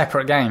it's a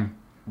separate game.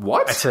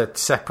 What? It's a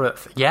separate.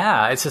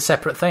 It's a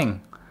separate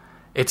thing.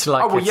 It's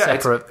like a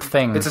separate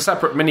thing. It's a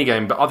separate mini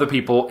game, but other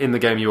people in the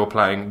game you were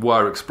playing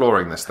were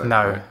exploring this thing.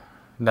 No. Right?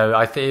 No,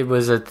 it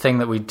was a thing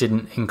that we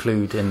didn't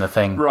include in the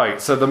thing.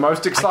 Right, so the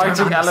most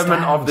exciting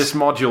element of this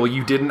module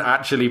you didn't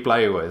actually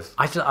play with.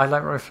 I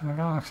like Race for the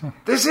Galaxy.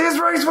 This is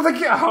Race for the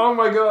Galaxy! Oh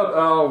my god,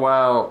 oh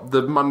wow.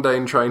 The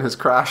mundane train has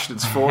crashed,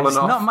 it's fallen off. It's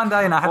not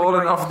mundane,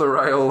 fallen off the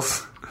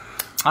rails.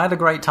 I had a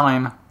great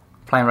time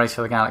playing Race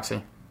for the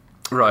Galaxy.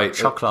 Right.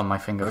 Chocolate on my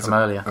finger from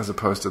earlier. As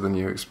opposed to the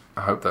new...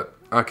 I hope that...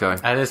 Okay.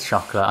 It is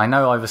chocolate. I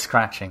know I was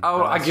scratching.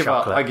 Oh, I give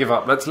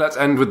up. Let's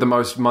end with the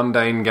most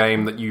mundane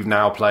game that you've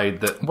now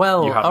played that you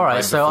haven't all right.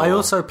 played So before. I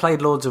also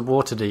played Lords of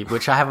Waterdeep,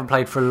 which I haven't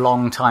played for a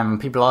long time.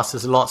 And people asked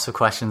us lots of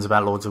questions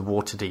about Lords of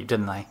Waterdeep,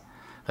 didn't they?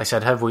 They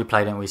said, have we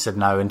played it? And we said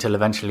no, until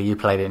eventually you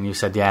played it and you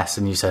said yes,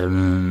 and you said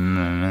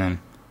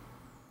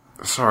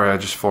Sorry, I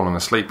just fallen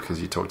asleep because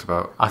you talked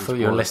about... I thought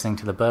you were listening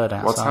to the bird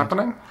outside. What's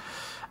happening?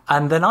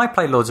 And then I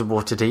played Lords of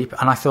Waterdeep,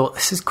 and I thought,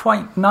 this is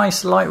quite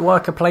nice, light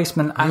worker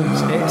placement, and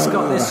it's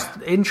got this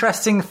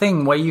interesting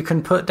thing where you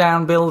can put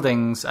down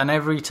buildings, and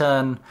every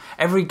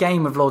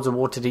game of Lords of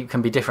Waterdeep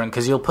can be different,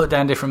 because you'll put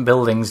down different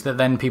buildings that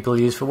then people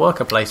use for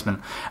worker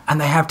placement,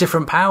 and they have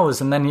different powers,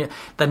 and then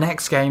the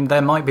next game,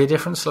 there might be a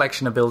different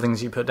selection of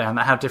buildings you put down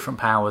that have different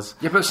powers.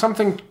 Yeah, but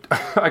something...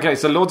 Okay,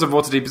 so Lords of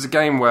Waterdeep is a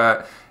game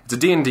where... It's a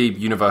D&D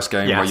universe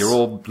game where you're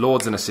all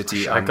lords in a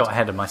city. I got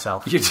ahead of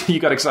myself. You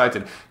got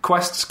excited.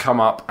 Quests come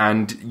up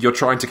and you're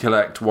trying to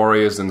collect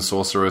warriors and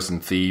sorcerers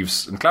and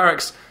thieves and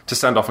clerics to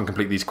send off and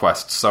complete these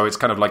quests. So it's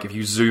kind of like if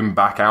you zoom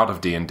back out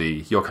of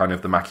D&D, you're kind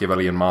of the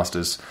Machiavellian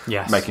masters,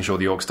 making sure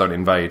the orcs don't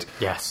invade.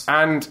 Yes.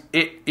 And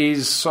it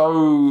is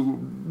so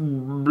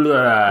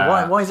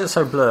blur. Why is it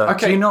so blur?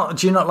 Okay.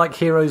 Do you not like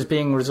heroes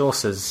being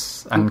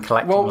resources and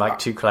collecting like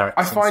two clerics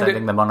and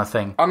sending them on a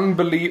thing?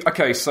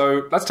 Okay,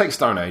 so let's take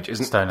Stone Age.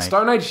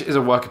 Stone Age is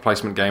a worker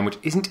placement game, which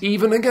isn't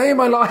even a game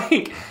I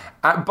like.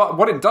 But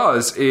what it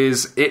does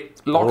is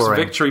it locks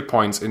victory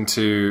points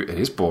into... It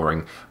is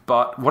boring.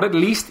 But what at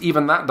least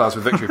even that does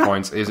with victory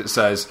points is it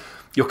says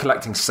you're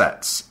collecting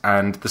sets,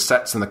 and the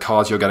sets and the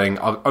cards you're getting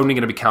are only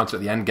going to be counted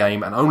at the end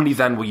game, and only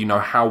then will you know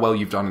how well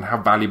you've done and how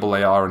valuable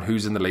they are and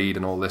who's in the lead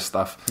and all this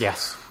stuff.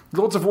 Yes.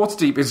 Lords of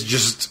Waterdeep is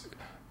just...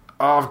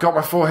 Oh, I've got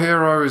my 4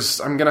 heroes.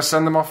 I'm going to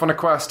send them off on a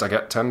quest. I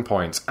get 10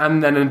 points.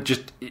 And then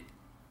just...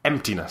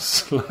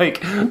 emptiness.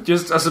 Like,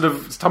 just a sort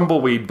of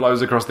tumbleweed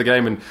blows across the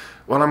game, and,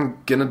 well,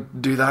 I'm gonna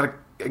do that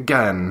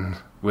again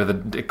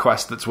with a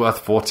quest that's worth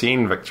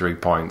 14 victory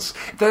points.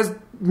 There's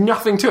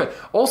nothing to it.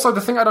 Also, the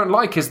thing I don't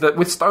like is that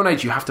with Stone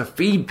Age, you have to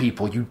feed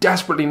people. You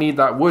desperately need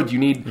that wood. You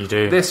need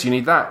this, you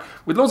need that.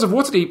 With Lords of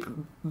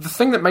Waterdeep, the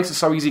thing that makes it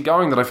so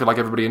easygoing that I feel like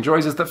everybody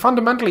enjoys is that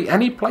fundamentally,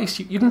 any place,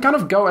 you can kind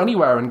of go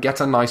anywhere and get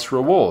a nice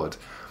reward.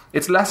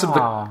 It's less of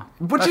the...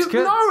 Which is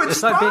good. No,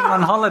 it's like being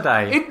on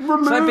holiday. It's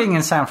like being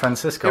in San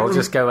Francisco. I'll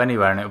just go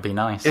anywhere and it'll be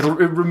nice. It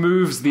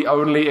removes the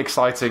only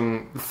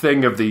exciting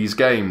thing of these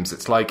games.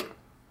 It's like...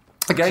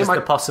 a game just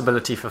the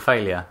possibility for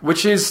failure.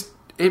 Which is...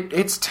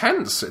 It's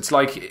tense. It's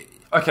like...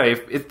 Okay,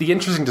 if the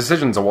interesting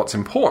decisions are what's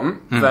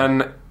important,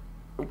 then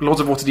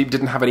Lords of Waterdeep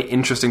didn't have any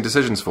interesting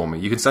decisions for me.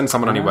 You could send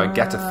someone anywhere,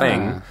 get a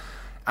thing...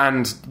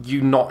 and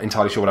you're not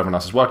entirely sure what everyone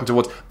else is working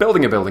towards.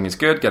 Building a building is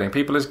good. Getting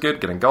people is good.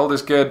 Getting gold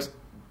is good.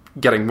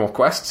 Getting more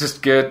quests is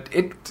good.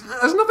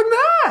 There's nothing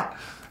there.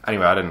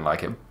 Anyway, I didn't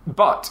like it.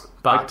 But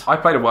I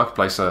played a worker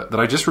placer that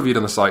I just reviewed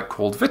on the site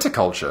called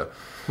Viticulture,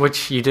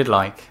 which you did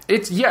like.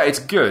 It's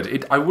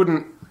good. I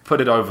wouldn't put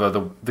it over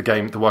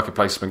the worker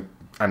placement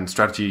and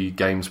strategy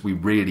games we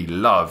really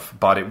love,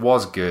 but it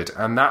was good,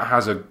 and that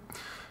has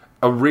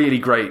a really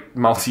great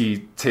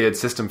multi-tiered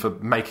system for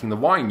making the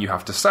wine you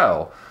have to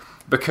sell,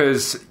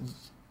 because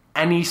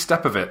any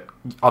step of it,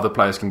 other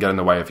players can get in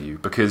the way of you,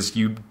 because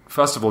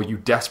first of all, you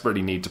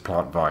desperately need to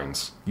plant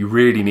vines. You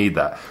really need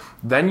that.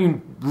 Then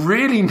you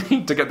really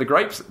need to get the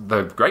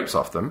grapes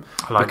off them.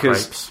 I like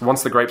because grapes.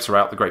 Once the grapes are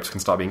out, the grapes can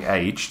start being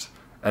aged,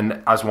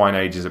 and as wine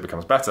ages, it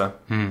becomes better.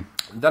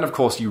 Then, of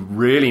course, you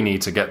really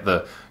need to get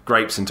the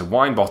grapes into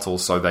wine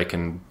bottles so they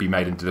can be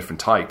made into different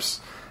types.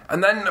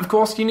 And then, of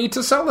course, you need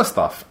to sell the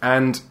stuff.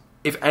 And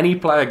if any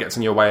player gets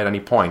in your way at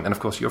any point, and of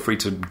course, you're free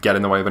to get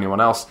in the way of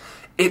anyone else,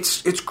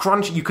 it's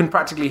crunchy. You can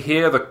practically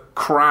hear the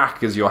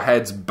crack as your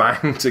heads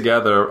bang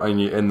together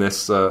in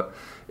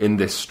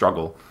this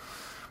struggle.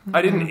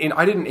 I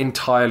didn't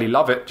entirely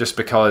love it just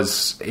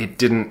because it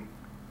didn't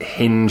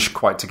hinge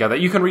quite together.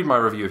 You can read my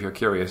review if you're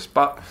curious,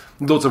 but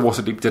Lords of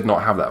Waterdeep did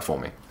not have that for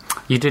me.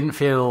 You didn't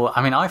feel...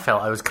 I mean, I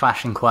felt I was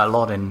clashing quite a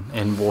lot in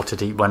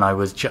Waterdeep when I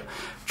was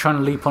trying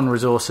to leap on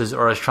resources,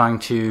 or I was trying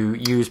to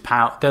use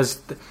power.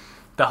 There's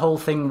the whole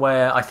thing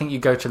where I think you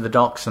go to the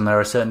docks and there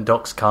are certain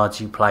docks cards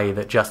you play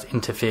that just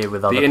interfere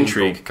with other people. The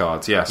intrigue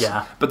cards, yes.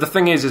 Yeah. But the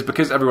thing is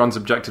because everyone's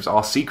objectives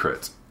are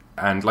secret,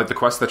 and like the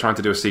quest they're trying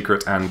to do is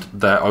secret, and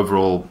their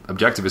overall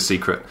objective is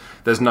secret,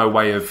 there's no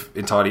way of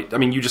entirely... I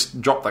mean, you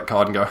just drop that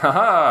card and go,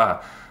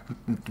 ha-ha,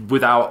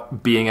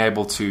 without being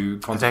able to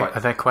quantify... Are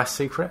their quests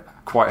secret?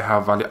 Quite how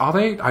valuable... Are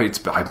they? I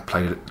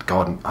played it,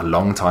 God, a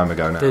long time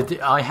ago now.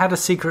 I had a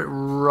secret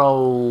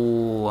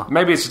role...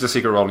 Maybe it's just a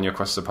secret role and your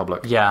quests are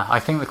public. Yeah, I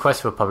think the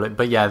quests were public,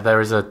 but yeah,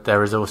 there is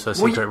also a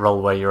secret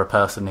role where you're a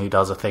person who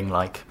does a thing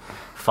like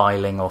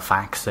filing or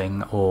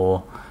faxing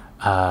or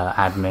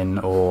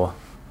admin or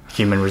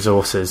human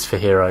resources for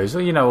heroes,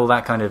 or all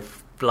that kind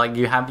of... Like,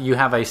 you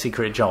have a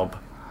secret job.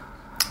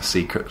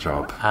 Secret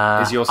job.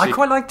 I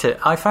quite liked it.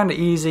 I found it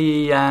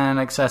easy and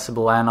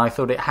accessible, and I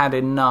thought it had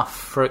enough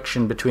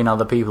friction between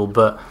other people.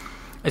 But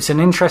it's an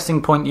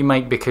interesting point you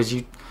make, because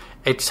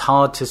it's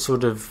hard to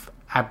sort of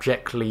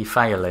abjectly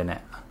fail in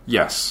it.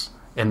 Yes.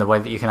 In the way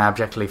that you can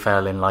abjectly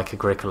fail in like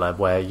Agricola,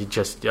 where you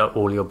just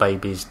all your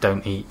babies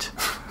don't eat.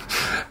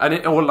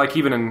 Or like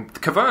even in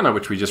Caverna,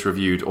 which we just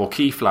reviewed, or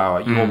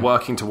Keyflower, you are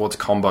working towards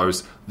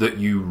combos that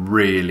you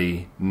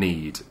really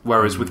need.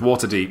 Whereas with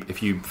Waterdeep,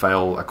 if you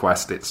fail a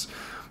quest,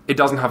 it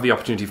doesn't have the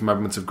opportunity for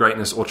moments of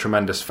greatness or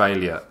tremendous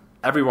failure.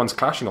 Everyone's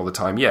clashing all the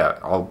time. Yeah,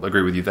 I'll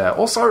agree with you there.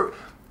 Also,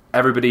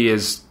 everybody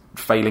is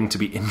failing to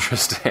be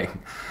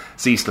interesting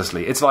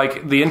ceaselessly. It's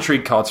like the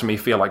intrigue cards for me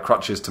feel like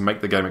crutches to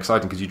make the game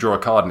exciting, because you draw a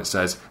card and it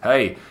says,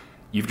 hey,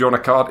 you've drawn a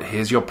card,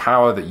 here's your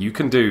power that you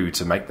can do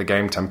to make the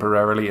game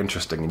temporarily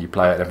interesting, and you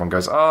play it and everyone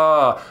goes,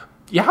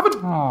 you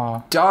haven't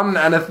done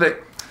anything.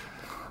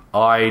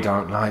 I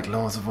don't like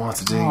Lords of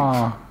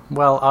Waterdeep.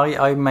 Well,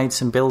 I made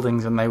some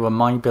buildings and they were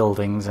my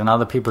buildings, and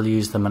other people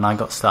used them, and I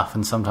got stuff,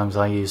 and sometimes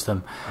I used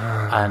them.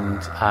 And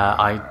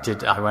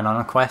I went on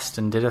a quest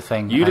and did a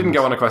thing. You didn't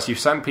go on a quest. You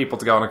sent people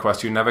to go on a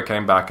quest who never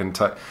came back, and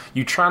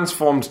you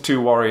transformed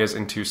 2 warriors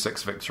into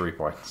 6 victory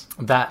points.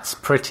 That's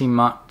pretty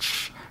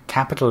much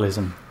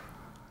capitalism.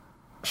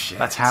 Shit.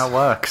 That's how it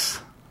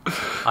works.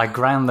 I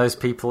ground those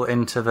people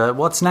into the...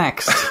 What's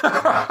next?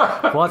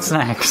 What's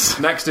next?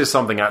 Next is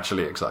something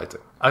actually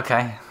exciting.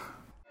 Okay.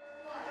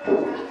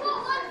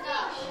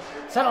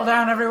 Settle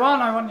down,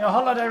 everyone. I want your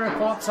holiday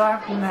reports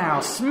out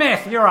now.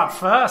 Smith, you're up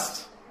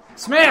first.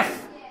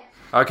 Smith!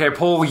 Okay,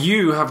 Paul,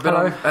 you have been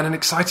Hello. on an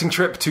exciting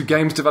trip to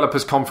Games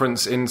Developers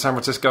Conference in San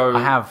Francisco.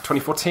 I have.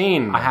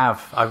 2014. I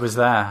have. I was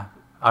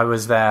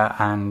there,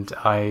 and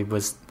I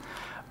was...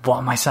 What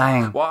am I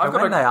saying? Well, I've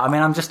I went there. I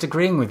mean, I'm just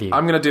agreeing with you.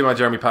 I'm going to do my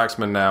Jeremy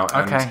Paxman now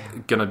and Okay.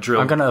 going to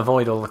drill... I'm going to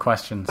avoid all the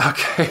questions.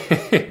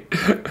 Okay.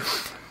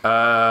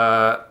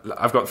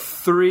 I've got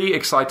 3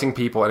 exciting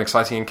people and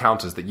exciting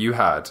encounters that you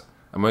had,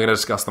 and we're going to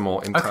discuss them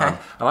all in turn. Okay.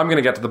 And I'm going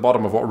to get to the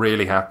bottom of what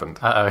really happened.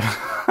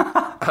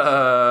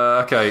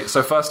 Uh-oh. Okay,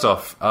 so first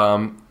off,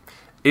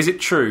 is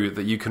it true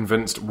that you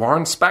convinced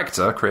Warren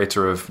Spector,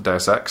 creator of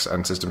Deus Ex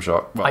and System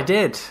Shock, I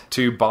did.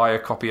 to buy a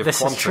copy of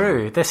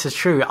Quantum? This is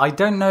true. I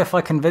don't know if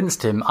I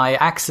convinced him. I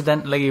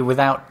accidentally,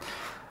 without...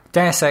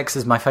 Deus Ex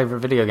is my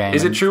favourite video game.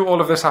 Is it true all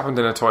of this happened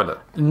in a toilet?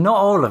 Not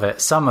all of it,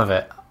 some of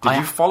it. Did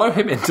you follow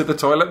him into the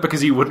toilet because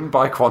he wouldn't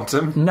buy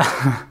Quantum? No,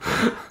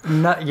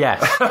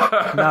 yes.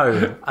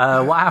 No.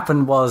 What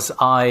happened was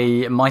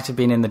I might have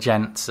been in the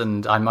gents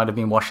and I might have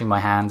been washing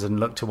my hands and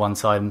looked to one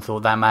side and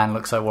thought, that man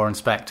looks like Warren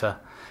Spector.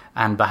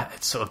 And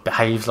sort of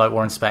behaves like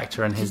Warren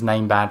Spector, and his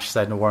name badge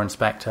said Warren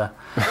Spector.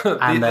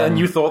 And then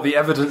you thought the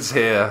evidence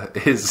here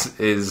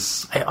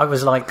is... I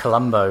was like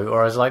Columbo,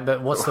 or I was like,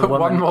 what's the woman...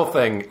 One more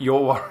thing,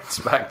 you're Warren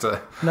Spector.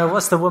 No,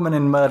 what's the woman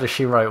in Murder,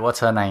 She Wrote? What's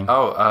her name?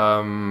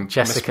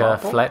 Jessica Miss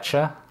Marple?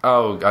 Fletcher?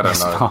 Oh, I don't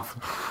know.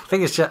 I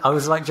think I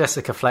was like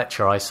Jessica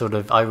Fletcher.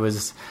 I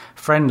was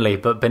friendly,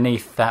 but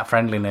beneath that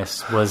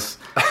friendliness was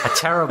a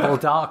terrible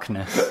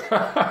darkness.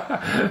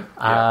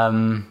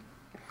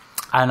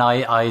 And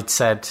I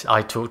said,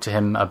 I talked to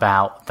him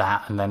about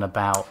that, and then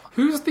about...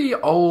 Who's the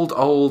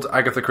old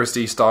Agatha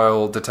Christie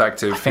style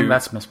detective? I think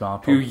that's Miss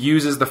Marple. Who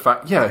uses the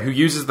fact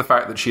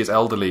that she is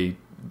elderly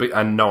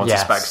and no one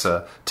suspects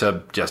her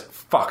to just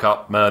fuck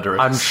up murderers.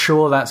 I'm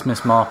sure that's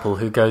Miss Marple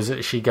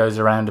she goes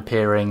around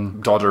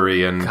appearing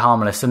doddery and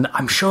harmless, and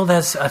I'm sure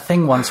there's a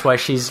thing once where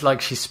she's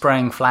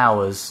spraying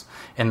flowers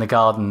in the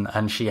garden,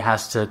 and she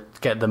has to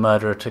get the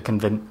murderer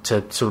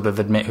to sort of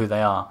admit who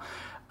they are.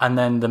 And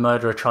then the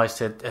murderer tries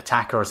to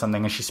attack her or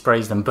something, and she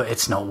sprays them, but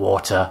it's not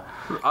water.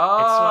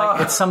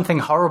 It's something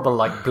horrible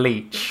like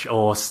bleach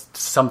or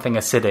something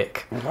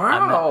acidic.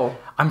 Wow!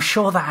 I'm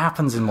sure that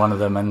happens in one of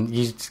them, and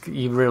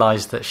you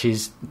realise that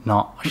she's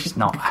not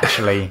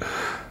actually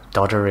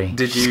doddery.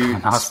 Did She's you kinda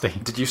nasty?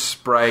 Did you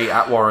spray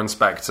at Warren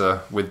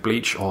Spector with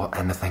bleach or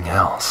anything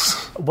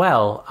else?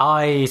 Well,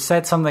 I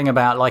said something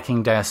about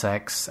liking Deus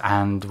Ex,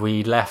 and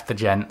we left the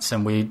gents,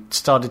 and we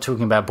started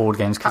talking about board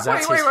games because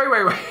Wait.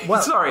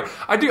 Well, sorry,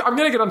 I'm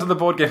going to get onto the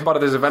board game part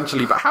of this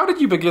eventually. But how did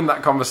you begin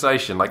that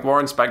conversation? Like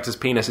Warren Spector's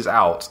penis is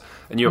out,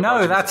 and you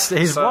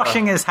he's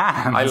washing his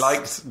hands. I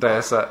liked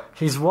Deus Ex.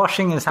 He's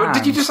washing his hands. But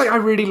did you just say I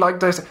really like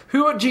Deus Ex?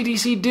 Who at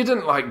GDC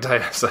didn't like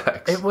Deus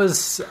Ex? It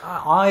was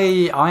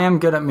I am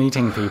good at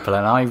meeting people,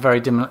 and I very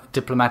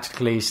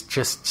diplomatically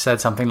just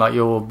said something like,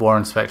 "You're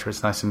Warren Spector.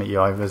 It's nice to meet you.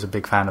 I was a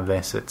big fan of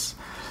this. It's."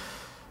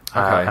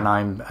 Okay.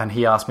 And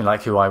he asked me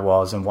like who I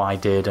was and what I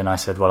did, and I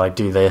said, well, I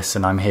do this,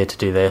 and I'm here to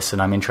do this,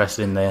 and I'm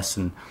interested in this,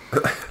 and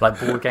like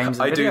board games.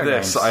 And I do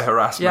this. Games. I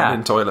harass men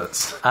in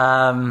toilets.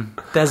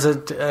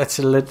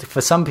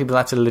 For some people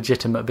that's a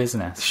legitimate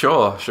business.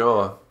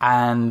 Sure.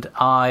 And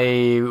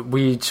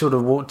we sort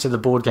of walked to the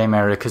board game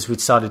area because we'd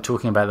started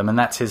talking about them, and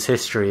that's his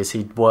history. Is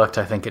he'd worked,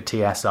 I think, at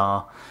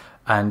TSR.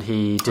 And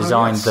he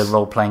designed the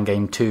role-playing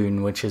game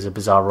Toon, which is a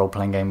bizarre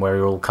role-playing game where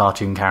you're all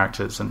cartoon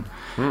characters and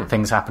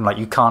things happen. Like,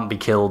 you can't be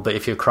killed, but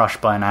if you're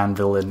crushed by an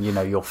anvil and,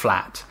 you're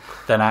flat,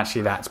 then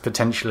actually that's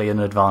potentially an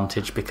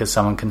advantage because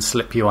someone can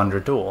slip you under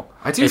a door.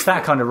 It's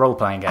that kind of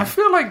role-playing game. I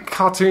feel like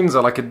cartoons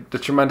are like a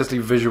tremendously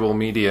visual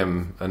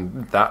medium,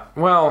 and I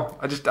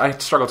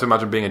struggle to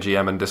imagine being a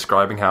GM and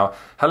describing how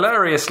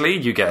hilariously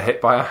you get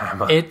hit by a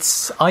hammer. I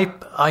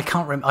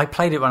can't remember. I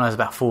played it when I was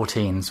about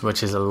 14,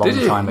 which is a long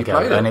time ago,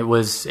 and it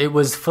was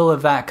full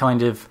of that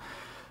kind of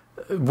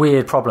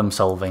weird problem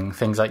solving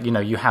things like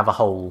you have a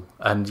hole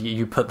and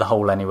you put the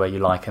hole anywhere you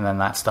like, and then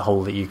that's the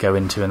hole that you go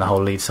into, and the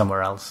hole leads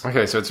somewhere else.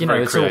 Okay, so it's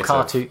very it's creative. all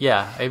cartoon.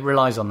 Yeah, it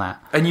relies on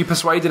that. And you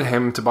persuaded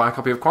him to buy a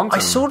copy of Quantum.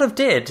 I sort of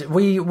did.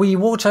 We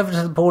walked over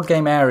to the board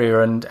game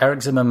area, and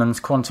Eric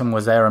Zimmerman's Quantum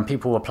was there, and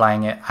people were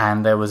playing it,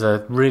 and there was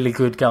a really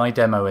good guy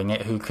demoing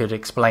it who could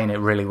explain it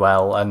really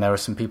well, and there were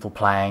some people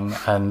playing,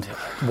 and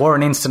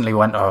Warren instantly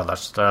went, "Oh,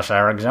 that's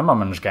Eric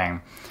Zimmerman's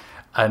game."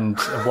 And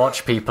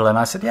watch people, and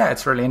I said, yeah,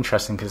 it's really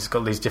interesting because it's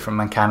got these different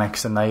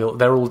mechanics, and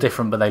they're all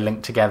different, but they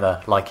link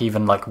together. Like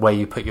even like where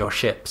you put your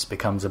ships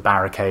becomes a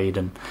barricade,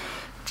 and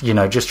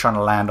just trying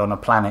to land on a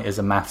planet is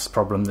a maths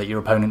problem that your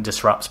opponent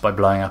disrupts by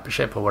blowing up a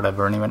ship or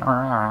whatever. And he went,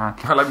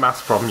 I like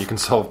maths problem you can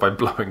solve by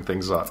blowing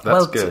things up.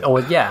 That's good.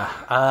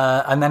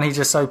 And then he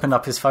just opened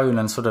up his phone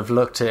and sort of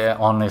looked at it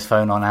on his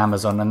phone on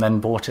Amazon and then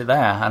bought it there.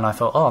 And I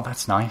thought, oh,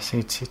 that's nice.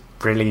 It's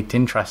really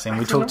interesting.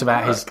 We talked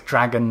about his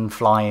dragon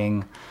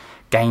flying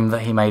game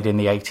that he made in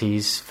the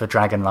 80s for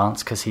Dragonlance,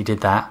 because he did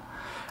that.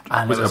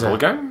 And was it a board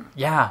game?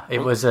 Yeah, it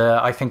was,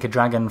 I think, a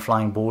dragon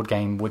flying board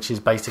game, which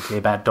is basically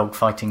about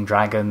dogfighting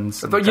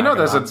dragons.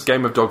 There's a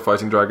game of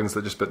dogfighting dragons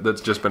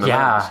that's just been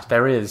announced. Yeah,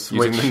 there is.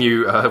 Using the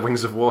new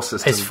Wings of War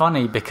system. It's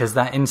funny because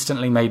that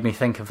instantly made me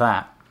think of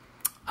that.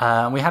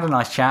 We had a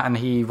nice chat, and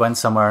he went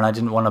somewhere, and I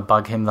didn't want to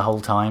bug him the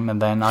whole time.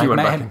 And then I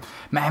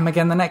met him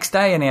again the next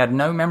day, and he had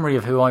no memory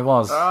of who I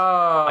was.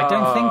 I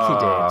don't think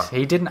he did.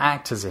 He didn't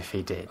act as if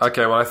he did.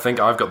 Okay, well, I think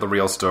I've got the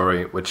real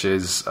story, which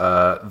is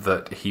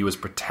that he was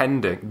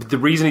pretending. The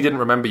reason he didn't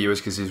remember you is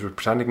because he was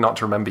pretending not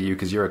to remember you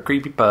because you're a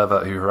creepy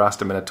pervert who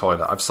harassed him in a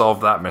toilet. I've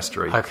solved that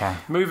mystery. Okay,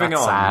 moving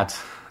on. Sad.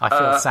 I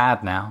feel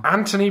sad now.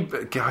 Anthony,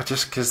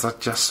 because I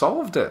just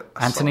solved it.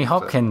 Anthony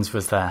Hopkins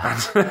was there.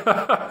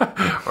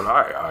 Well,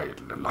 I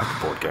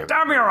like board games.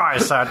 Damn your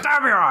eyes, sir!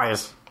 Damn your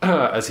eyes!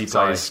 As he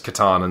plays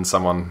Catan and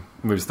someone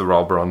moves the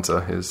roller onto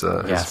his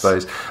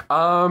face.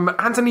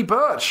 Anthony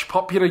Birch,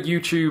 popular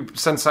YouTube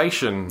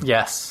sensation.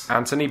 Yes.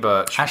 Anthony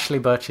Birch. Ashly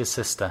Birch's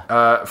sister.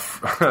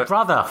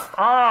 Brother.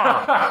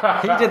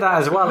 He did that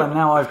as well, and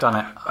now I've done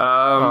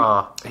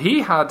it.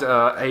 He had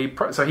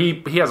so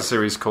he has a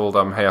series called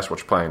Hey Ask What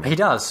You're Playing. He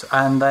does,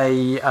 and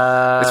they... it's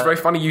a very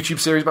funny YouTube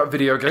series about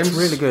video games. It's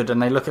really good,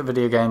 and they look at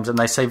video games, and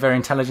they say very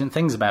intelligent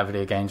things about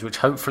video games, which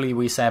hopefully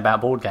we say about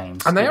board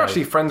games. And they're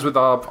actually friends with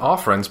our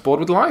friends,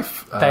 Board with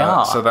Life. They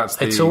are. So that's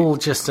It's all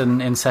just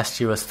an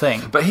incestuous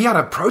thing. But he had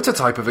a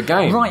prototype of a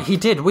game. Right, he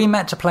did. We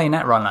met to play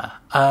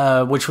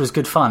Netrunner, which was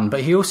good fun.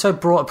 But he also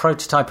brought a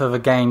prototype of a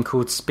game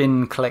called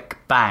Spin, Click,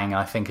 Bang,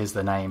 I think is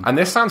the name. And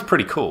this sounds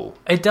pretty cool.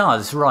 It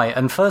does, right.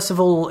 And first of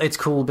all, it's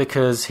cool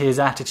because his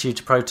attitude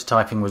to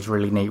prototyping was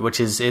really neat, which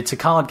is it's a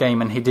card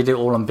game and he did it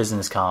all on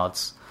business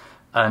cards.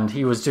 And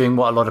he was doing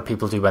what a lot of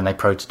people do when they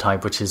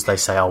prototype, which is they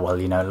say, oh, well,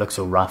 it looks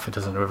all rough, it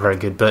doesn't look very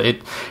good. But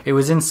it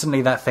was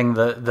instantly that thing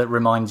that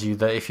reminds you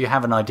that if you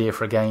have an idea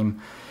for a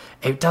game,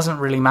 it doesn't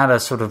really matter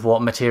sort of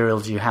what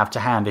materials you have to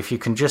hand. If you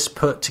can just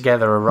put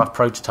together a rough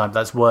prototype,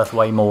 that's worth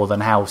way more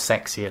than how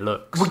sexy it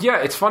looks. Well, yeah,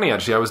 it's funny,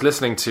 actually. I was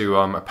listening to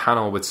a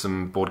panel with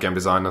some board game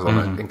designers on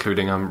it,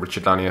 including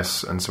Richard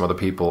Lanius and some other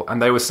people. And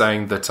they were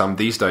saying that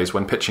these days,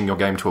 when pitching your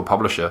game to a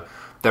publisher,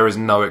 there is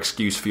no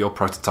excuse for your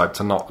prototype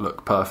to not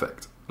look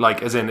perfect.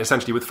 Like, as in,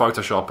 essentially with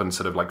Photoshop and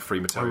sort of like free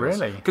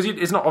materials. Oh, really? Because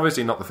it's not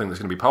obviously not the thing that's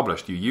going to be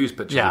published. You use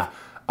pictures of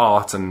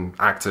art and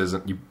actors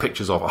and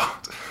pictures of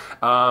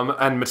art.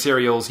 And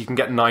materials, you can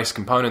get nice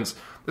components.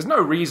 There's no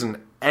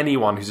reason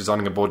anyone who's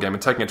designing a board game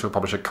and taking it to a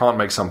publisher can't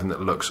make something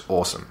that looks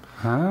awesome.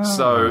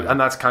 So, and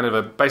that's kind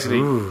of basically...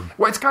 Ooh.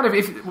 Well, it's kind of...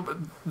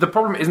 the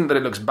problem isn't that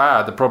it looks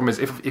bad. The problem is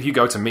if you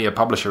go to me, a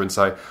publisher, and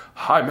say,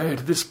 I made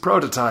this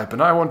prototype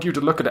and I want you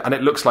to look at it, and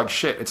it looks like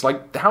shit. It's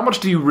like, how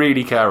much do you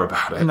really care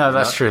about it? No,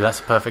 that's true.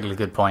 That's a perfectly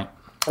good point.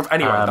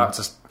 Anyway, that's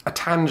just a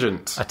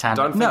tangent.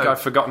 Don't think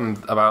I've forgotten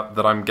about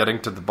that I'm getting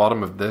to the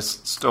bottom of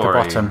this story. The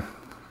bottom.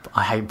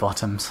 I hate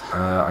bottoms.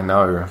 I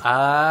know.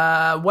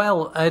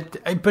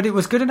 But it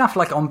was good enough,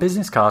 like on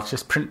business cards,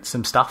 just print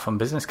some stuff on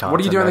business cards. What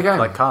do you do in the game?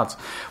 Like cards.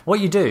 What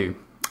you do,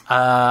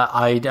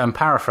 I am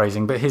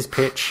paraphrasing, but his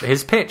pitch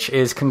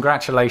is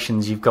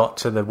congratulations, you've got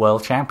to the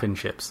World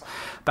Championships.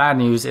 Bad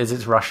news is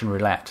it's Russian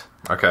roulette.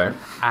 Okay.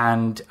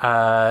 And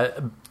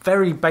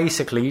very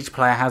basically, each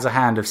player has a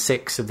hand of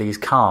 6 of these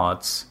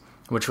cards,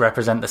 which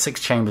represent the 6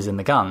 chambers in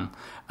the gun.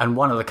 And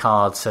one of the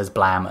cards says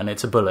blam, and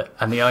it's a bullet.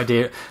 And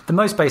the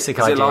most basic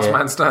idea... Is it last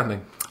man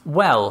standing?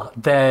 Well,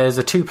 there's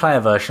a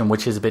 2-player version,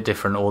 which is a bit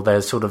different, or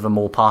there's sort of a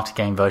more party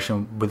game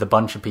version with a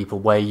bunch of people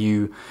where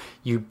you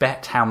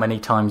bet how many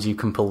times you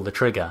can pull the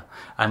trigger.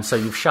 And so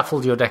you've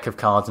shuffled your deck of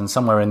cards, and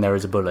somewhere in there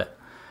is a bullet.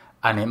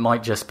 And it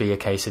might just be a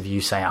case of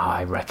you say,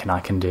 I reckon I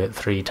can do it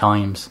 3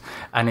 times.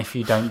 And if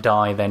you don't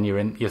die, then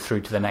you're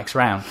through to the next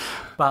round.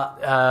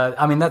 But,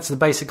 that's the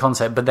basic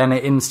concept. But then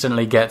it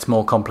instantly gets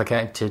more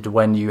complicated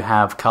when you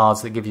have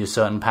cards that give you a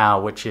certain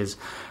power, which is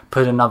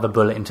put another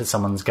bullet into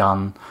someone's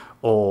gun.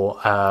 Or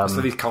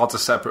so these cards are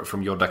separate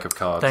from your deck of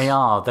cards? They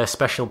are. They're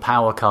special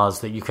power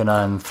cards that you can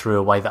earn through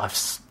a way that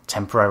I've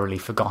temporarily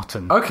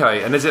forgotten.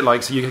 Okay, and is it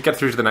like, so you get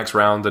through to the next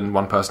round and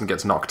one person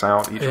gets knocked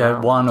out each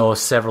round? One or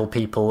several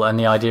people, and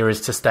the idea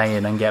is to stay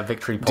in and get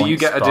victory points. Do you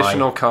get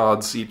additional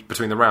cards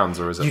between the rounds,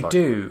 or is it You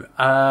do.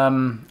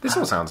 This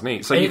all sounds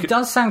neat. So it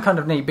does sound kind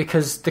of neat,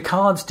 because the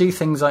cards do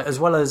things like, as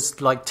well as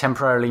like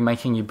temporarily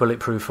making you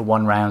bulletproof for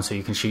 1 round so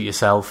you can shoot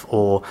yourself,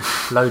 or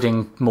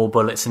loading more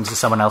bullets into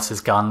someone else's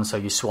gun so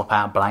you swap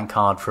out a blank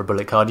card for a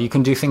bullet card. You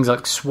can do things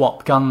like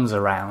swap guns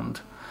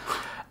around.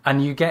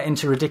 And you get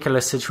into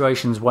ridiculous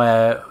situations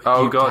where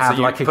have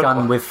so like a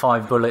gun with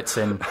 5 bullets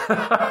in,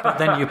 but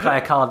then you play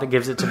a card that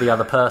gives it to the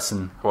other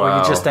person. Wow. Or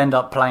you just end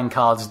up playing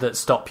cards that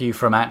stop you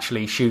from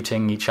actually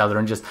shooting each other,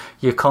 and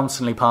you're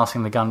constantly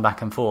passing the gun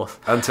back and forth.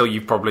 Until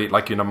you've probably,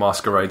 like in a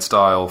Masquerade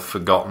style,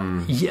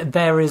 forgotten. Yeah,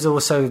 there is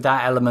also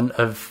that element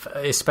of,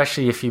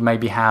 especially if you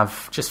maybe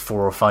have just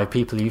 4 or 5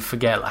 people, you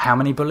forget how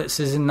many bullets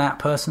is in that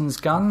person's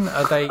gun.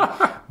 Are they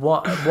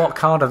what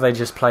card have they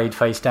just played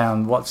face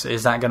down?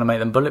 Is that going to make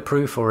them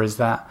bulletproof? Or is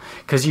that...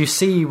 Because you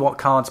see what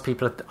cards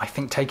people are, I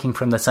think, taking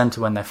from the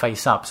centre when they're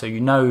face up. So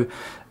you know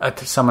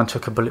someone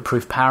took a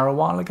bulletproof power a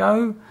while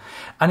ago.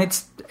 And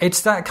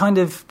it's that kind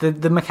of...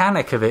 The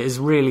mechanic of it is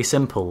really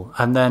simple.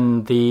 And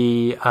then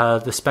the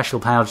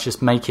special powers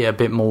just make it a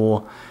bit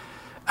more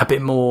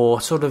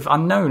sort of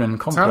unknown and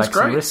complex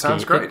and risky.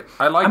 Sounds great.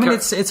 I mean,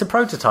 it's a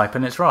prototype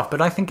and it's rough,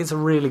 but I think it's a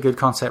really good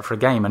concept for a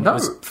game, and it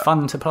was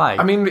fun to play.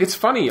 I mean, it's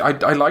funny. I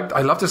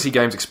love to see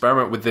games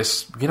experiment with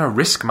this,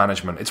 risk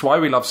management. It's why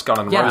we love Skull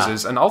and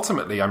Roses, and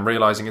ultimately, I'm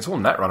realizing it's all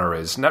Netrunner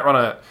is.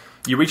 Netrunner,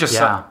 you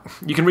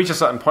can reach a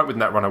certain point with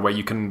Netrunner where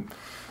you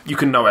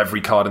can know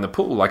every card in the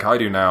pool, like I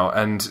do now,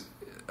 and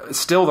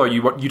still, though,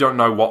 you don't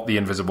know what the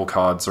invisible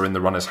cards are in the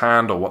runner's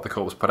hand or what the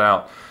corpse put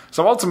out.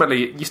 So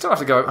ultimately, you still have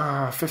to go,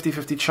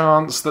 50-50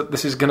 chance that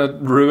this is going to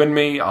ruin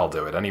me. I'll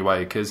do it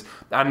anyway,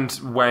 and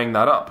weighing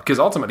that up. Because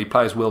ultimately,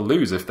 players will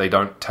lose if they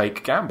don't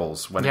take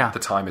gambles when the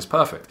time is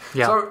perfect.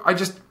 Yeah. So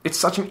it's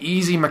such an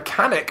easy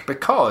mechanic,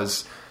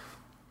 because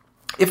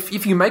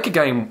if you make a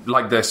game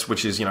like this,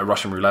 which is,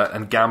 Russian roulette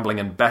and gambling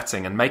and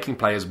betting and making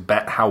players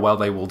bet how well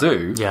they will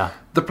do,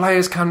 the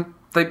players can...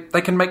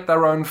 They can make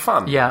their own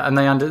fun. Yeah,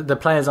 and the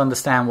players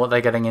understand what they're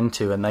getting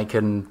into, and they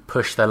can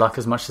push their luck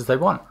as much as they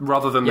want.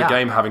 Rather than the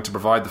game having to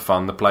provide the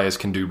fun, the players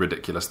can do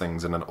ridiculous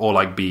things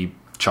or be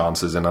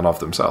chances in and of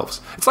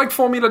themselves. It's like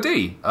Formula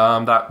D,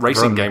 that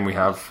racing game we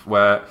have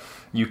where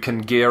you can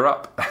gear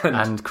up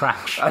and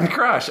crash.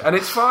 And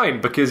it's fine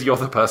because you're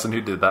the person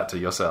who did that to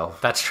yourself.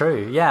 That's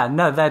true. Yeah,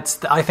 no,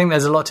 I think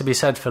there's a lot to be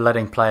said for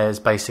letting players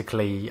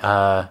basically...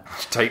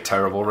 take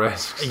terrible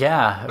risks.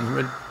 Yeah,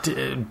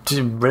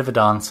 river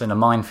dance in a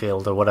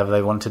minefield or whatever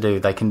they want to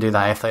do. They can do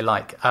that if they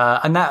like.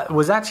 And that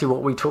was actually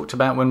what we talked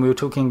about when we were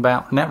talking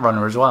about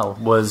Netrunner as well,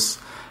 was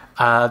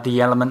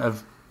the element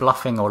of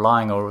bluffing or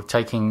lying or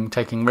taking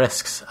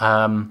risks.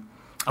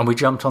 And we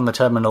jumped on the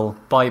Terminal,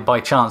 by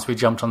chance, we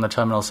jumped on the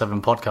Terminal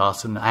 7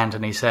 podcast, and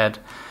Anthony said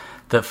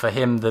that for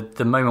him,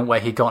 the moment where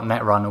he got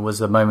Netrunner was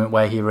the moment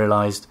where he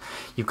realised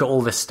you've got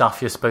all this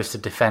stuff you're supposed to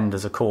defend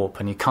as a corp,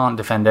 and you can't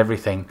defend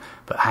everything,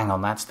 but hang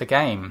on, that's the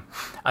game.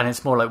 And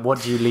it's more like,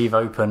 what do you leave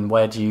open?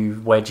 Where do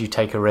you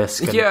take a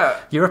risk? And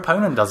your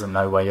opponent doesn't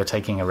know where you're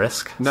taking a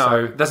risk.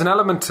 No, there's an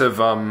element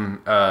of...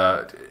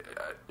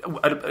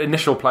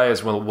 initial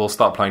players will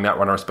start playing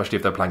Netrunner, especially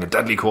if they're playing a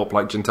deadly corp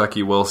like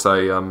Jinteki, will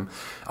say,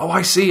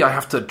 I see, I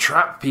have to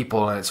trap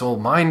people and it's all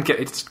mind.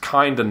 It's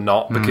kind of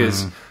not,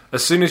 because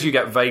as soon as you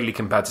get vaguely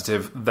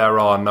competitive, there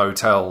are no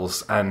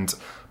tells, and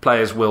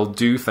players will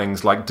do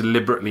things like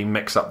deliberately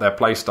mix up their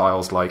play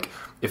styles. Like,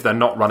 if they're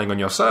not running on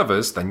your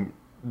servers, then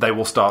they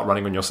will start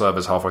running on your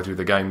servers halfway through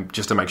the game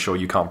just to make sure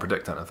you can't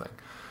predict anything.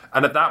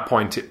 And at that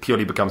point, it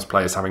purely becomes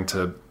players having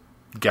to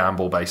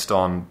gamble based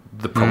on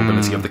the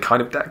probability of the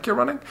kind of deck you're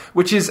running,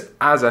 which is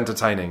as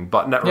entertaining,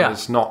 but Netrunner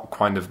is not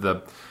kind of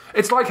the...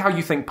 It's like how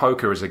you think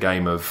poker is a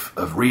game of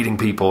reading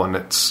people, and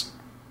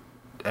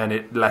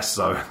it less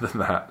so than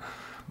that.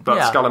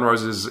 But Skull and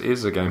Roses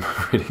is a game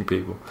of reading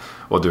people,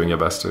 or doing your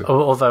best to.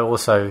 Although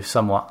also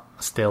somewhat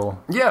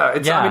still... I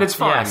mean, it's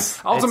fine.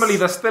 Yes, ultimately,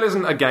 there still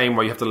isn't a game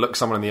where you have to look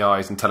someone in the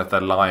eyes and tell if they're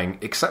lying,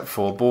 except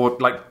for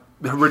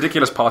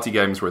ridiculous party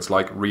games where it's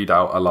like, read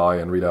out a lie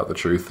and read out the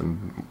truth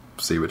and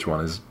see which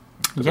one is...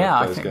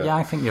 I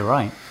think you're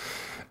right.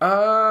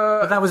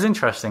 But that was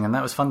interesting, and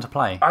that was fun to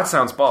play. That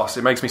sounds boss.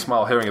 It makes me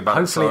smile hearing about it.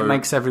 Hopefully it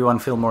makes everyone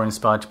feel more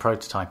inspired to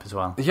prototype as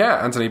well.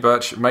 Yeah, Anthony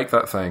Birch, make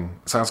that thing.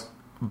 Sounds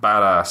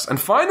badass.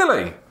 And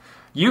finally,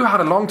 you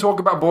had a long talk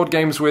about board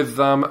games with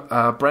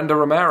Brenda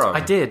Romero. I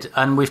did,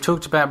 and we've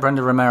talked about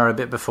Brenda Romero a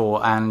bit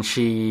before, and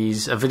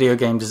she's a video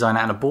game designer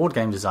and a board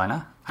game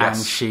designer. Yes.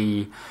 And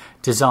she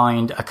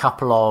designed a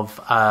couple of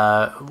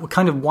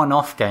kind of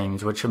one-off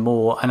games, which are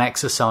more an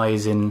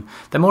exercise in...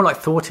 They're more like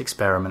thought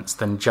experiments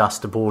than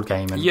just a board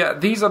game. Yeah,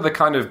 these are the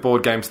kind of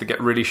board games that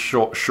get really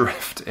short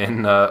shrift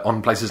in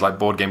on places like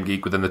Board Game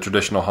Geek within the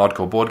traditional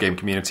hardcore board game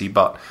community,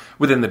 but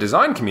within the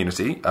design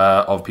community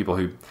of people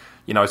who...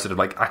 sort of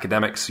like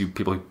academics,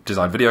 people who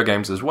design video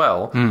games as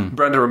well.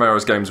 Brenda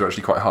Romero's games are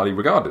actually quite highly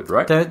regarded,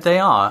 right? They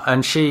are,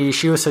 and she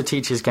also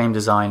teaches game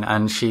design,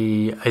 and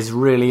she is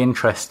really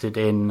interested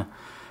in...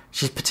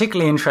 She's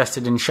particularly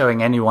interested in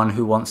showing anyone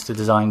who wants to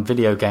design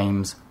video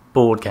games,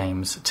 board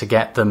games, to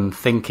get them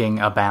thinking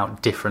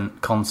about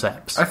different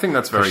concepts. I think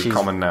that's very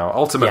common now.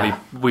 Ultimately,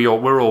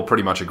 we're all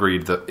pretty much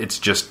agreed that it's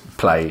just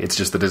play. It's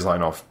just the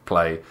design of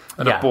play.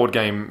 And a board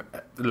game...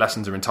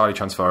 lessons are entirely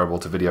transferable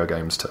to video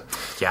games too.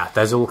 Yeah,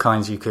 there's all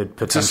kinds you could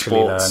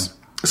potentially learn.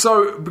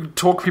 So,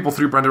 talk people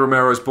through Brenda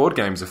Romero's board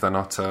games if they're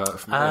not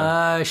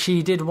familiar.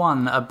 She did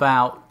one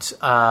about...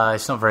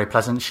 it's not very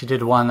pleasant. She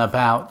did one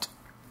about,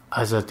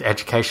 as an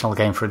educational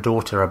game for a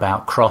daughter,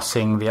 about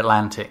crossing the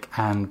Atlantic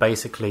and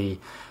basically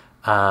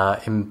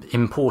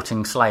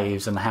importing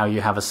slaves, and how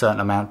you have a certain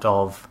amount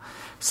of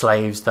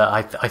slaves that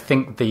I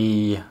think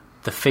the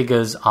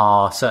figures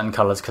are certain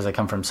colours because they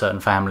come from certain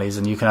families,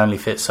 and you can only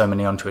fit so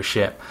many onto a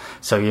ship.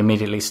 So you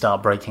immediately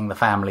start breaking the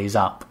families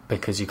up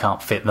because you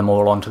can't fit them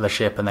all onto the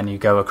ship, and then you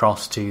go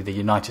across to the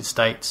United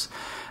States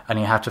and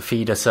you have to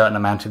feed a certain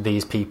amount of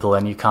these people,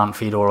 and you can't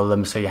feed all of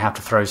them, so you have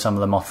to throw some of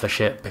them off the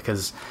ship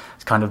because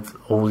it's kind of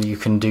all you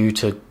can do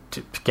to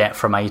get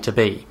from A to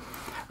B.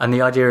 And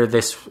the idea of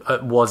this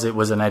was it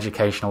was an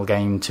educational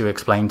game to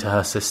explain to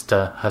her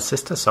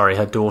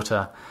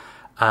daughter,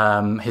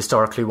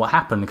 historically what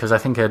happened, because I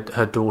think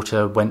her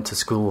daughter went to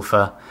school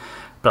for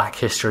Black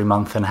History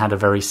Month and had a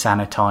very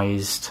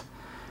sanitized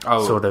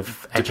sort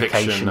of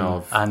education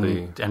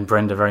and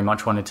Brenda very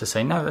much wanted to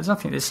say, no, there's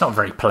nothing, it's not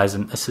very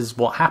pleasant, this is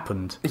what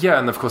happened. Yeah,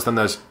 and of course then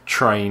there's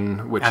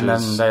Train, which is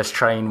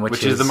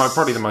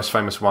probably the most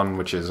famous one,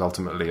 which is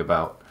ultimately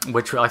about,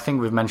 which I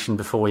think we've mentioned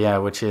before,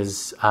 which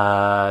is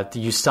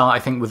you start I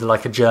think with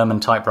like a German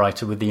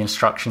typewriter with the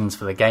instructions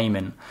for the game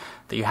in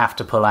that you have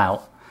to pull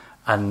out.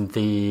 And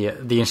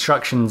the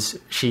instructions,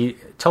 she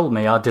told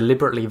me, are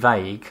deliberately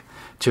vague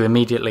to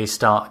immediately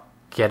start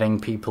getting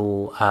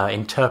people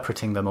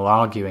interpreting them or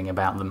arguing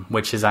about them,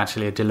 which is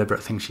actually a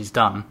deliberate thing she's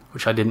done,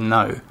 which I didn't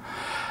know.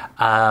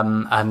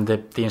 And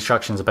the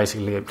instructions are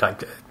basically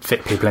like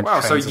fit people into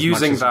trains as much as you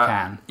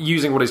can.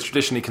 Using what is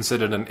traditionally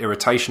considered an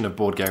irritation of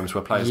board games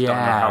where players don't know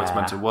how it's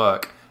meant to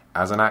work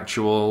as an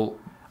actual...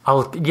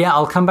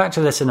 I'll come back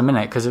to this in a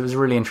minute because it was a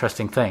really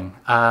interesting thing.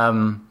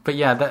 But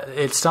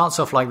it starts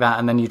off like that,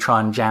 and then you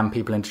try and jam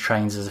people into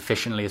trains as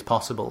efficiently as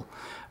possible,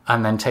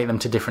 and then take them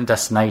to different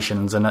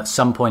destinations. And at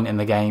some point in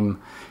the game,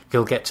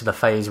 you'll get to the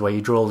phase where you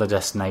draw the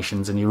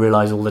destinations, and you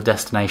realise all the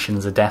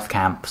destinations are death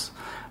camps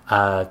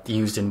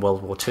used in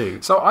World War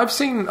II. So I've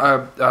seen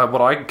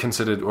what I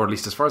considered, or at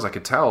least as far as I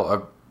could tell,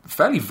 a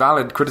fairly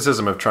valid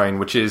criticism of Train,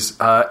 which is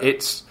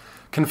it's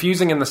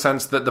confusing in the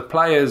sense that the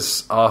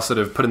players are sort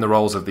of put in the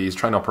roles of these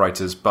train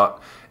operators,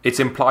 but it's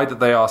implied that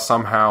they are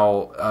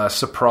somehow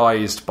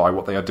surprised by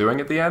what they are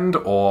doing at the end,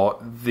 or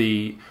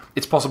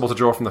it's possible to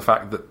draw from the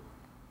fact that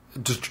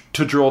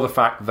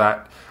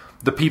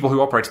the people who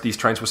operated these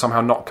trains were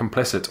somehow not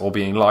complicit or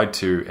being lied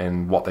to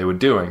in what they were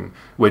doing,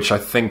 which I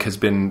think has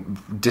been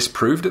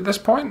disproved at this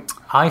point.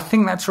 I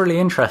think that's really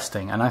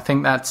interesting, and I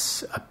think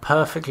that's a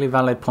perfectly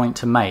valid point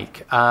to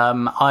make.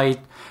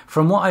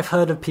 From what I've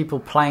heard of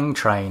people playing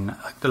Train,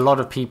 a lot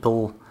of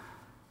people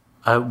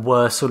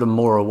were sort of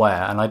more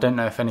aware, and I don't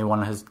know if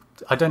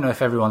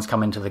everyone's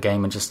come into the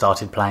game and just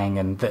started playing,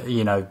 and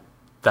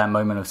that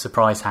moment of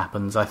surprise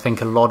happens. I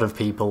think a lot of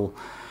people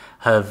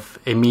have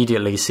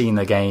immediately seen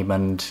the game,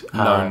 and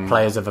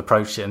players have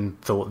approached it and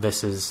thought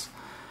this is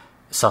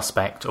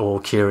suspect or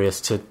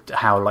curious to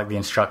how the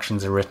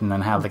instructions are written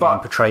and how the game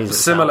portrays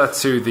itself. Similar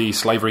to the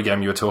slavery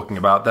game you were talking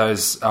about,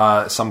 there's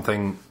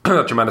something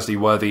tremendously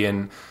worthy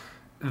in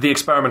the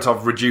experiment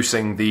of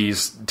reducing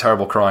these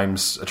terrible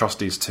crimes,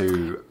 atrocities,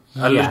 to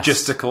a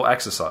logistical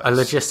exercise. A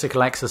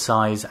logistical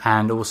exercise,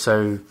 and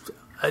also,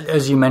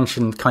 as you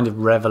mentioned, kind of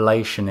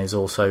revelation is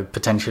also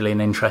potentially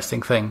an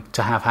interesting thing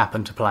to have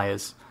happen to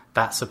players.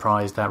 That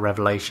surprise, that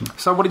revelation.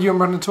 So what did you and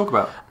Brendan talk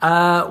about?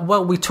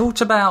 Well, we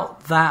talked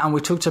about that, and we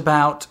talked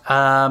about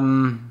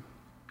her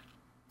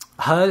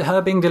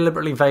being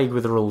deliberately vague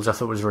with the rules. I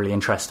thought was really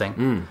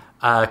interesting.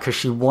 Because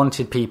she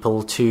wanted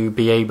people to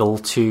be able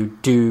to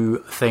do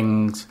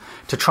things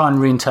to try and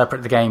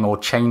reinterpret the game or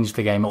change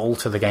the game or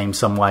alter the game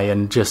some way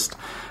and just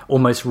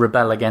almost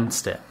rebel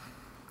against it,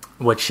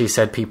 which she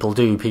said people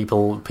do.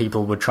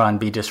 People would try and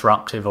be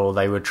disruptive, or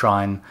they would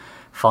try and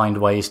find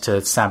ways to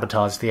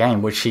sabotage the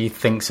game, which she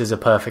thinks is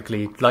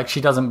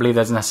she doesn't believe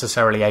there's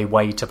necessarily a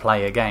way to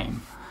play a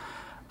game.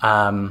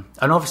 And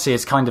obviously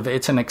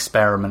it's an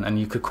experiment, and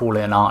you could call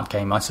it an art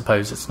game. I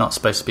suppose it's not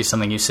supposed to be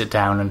something you sit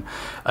down and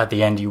at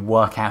the end you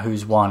work out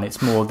who's won. It's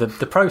more the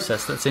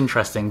process that's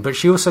interesting. But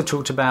she also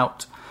talked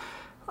about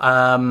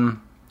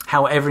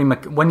how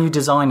when you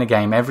design a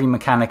game, every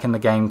mechanic in the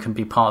game can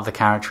be part of the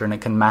character and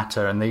it can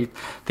matter. And the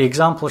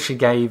example she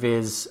gave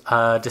is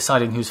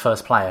deciding who's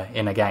first player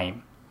in a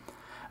game.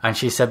 And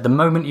she said the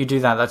moment you do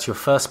that, that's your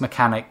first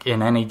mechanic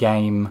in any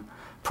game.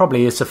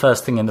 Probably it's the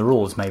first thing in the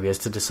rules, maybe, is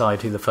to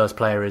decide who the first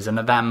player is. And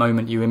at that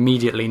moment, you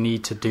immediately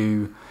need to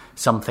do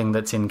something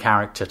that's in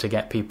character to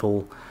get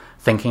people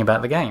thinking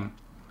about the game.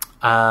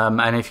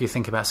 And if you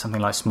think about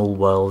something like Small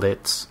World,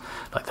 it's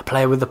like the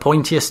player with the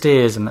pointiest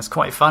ears, and that's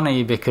quite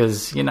funny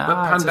because, But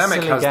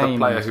Pandemic has the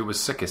player who was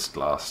sickest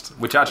last,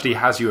 which actually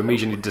has you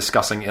immediately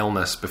discussing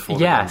illness before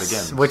the game begins.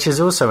 Yes, which is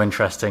also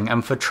interesting.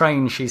 And for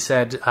Train, she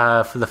said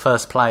for the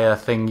first player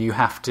thing, you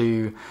have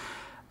to...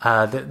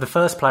 the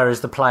first player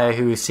is the player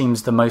who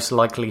seems the most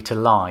likely to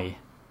lie,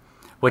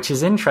 which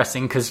is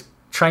interesting because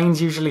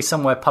train's usually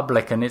somewhere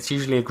public, and it's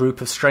usually a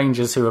group of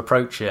strangers who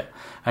approach it.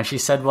 And she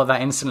said what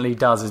that instantly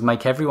does is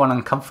make everyone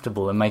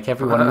uncomfortable and make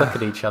everyone look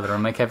at each other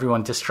and make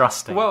everyone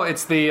distrusting. Well,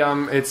 it's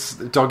it's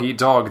Dog Eat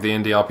Dog, the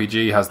indie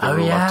RPG, has the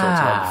rule I've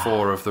talked about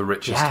before of the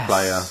richest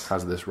player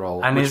has this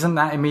role. And isn't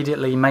that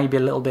immediately maybe a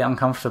little bit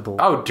uncomfortable?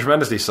 Oh,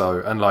 tremendously so.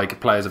 And like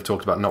players have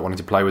talked about not wanting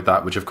to play with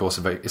that, which of course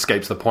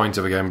escapes the point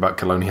of a game about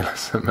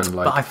colonialism. And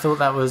like, but I thought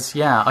that was,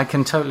 I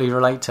can totally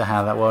relate to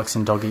how that works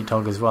in Dog Eat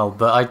Dog as well.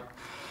 But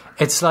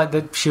it's like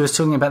that she was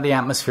talking about the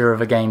atmosphere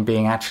of a game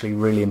being actually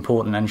really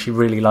important, and she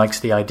really likes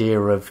the idea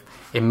of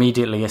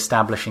immediately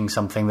establishing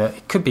something that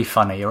it could be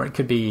funny, or it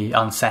could be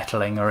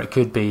unsettling, or it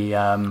could be...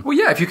 Well,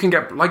 yeah, if you can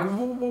get... Like,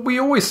 we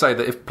always say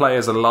that if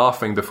players are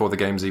laughing before the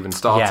game's even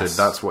started,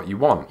 that's what you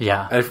want.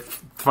 Yeah. And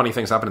if funny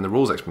things happen in the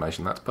rules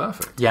explanation, that's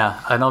perfect.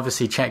 Yeah, and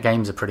obviously Czech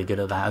games are pretty good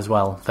at that as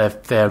well.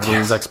 Their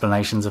rules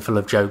explanations are full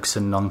of jokes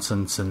and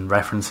nonsense and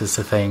references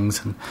to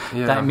things, and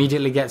that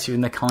immediately gets you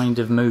in the kind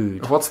of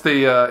mood. What's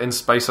the... in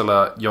Space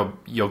Alert,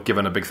 you're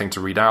given a big thing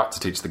to read out to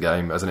teach the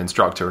game as an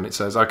instructor, and it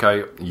says,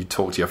 okay, you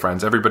talk to your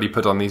friends, everybody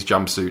put on these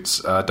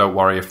jumpsuits, don't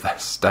worry if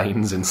there's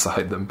stains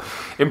inside them,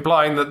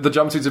 implying that the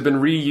jumpsuits have been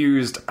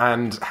reused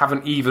and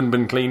haven't even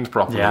been cleaned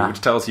properly,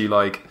 which tells you,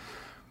 like...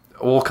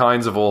 all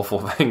kinds of awful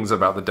things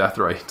about the death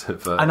rate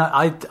of... And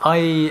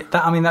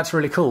I mean, that's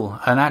really cool.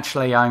 And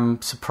actually,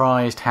 I'm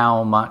surprised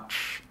how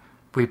much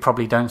we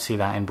probably don't see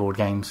that in board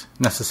games,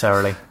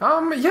 necessarily.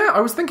 Yeah,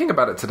 I was thinking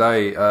about it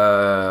today,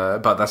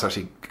 but that's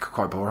actually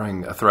quite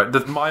boring, a thread.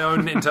 My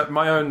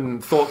own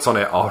thoughts on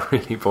it are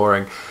really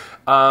boring.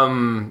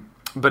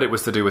 But it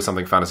was to do with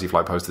something Fantasy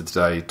Flight posted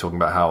today, talking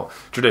about how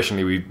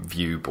traditionally we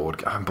view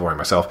I'm boring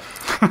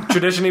myself.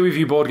 Traditionally, we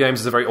view board games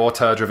as a very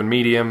auteur-driven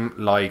medium.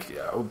 Like,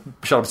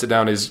 Shut Up, Sit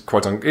Down is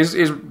quote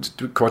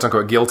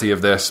unquote guilty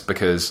of this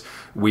because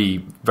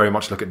we very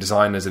much look at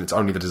designers, and it's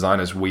only the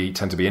designers we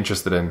tend to be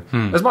interested in,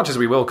 as much as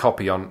we will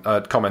comment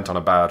on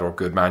a bad or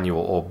good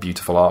manual or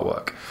beautiful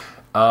artwork.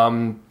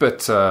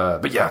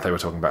 But yeah, they were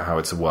talking about how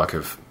it's a work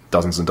of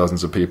dozens and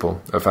dozens of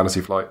people at Fantasy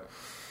Flight.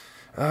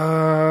 See,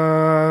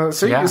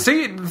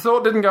 the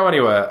thought didn't go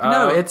anywhere.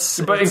 No,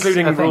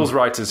 including rules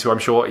writers who I'm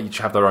sure each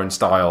have their own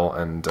style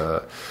and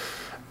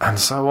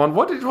so on.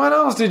 What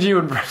else did you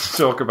and Brett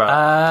talk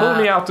about?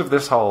 Pull me out of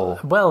this hole.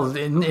 Well,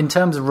 in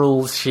terms of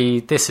rules,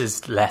 this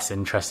is less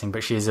interesting,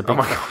 but she is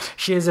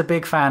a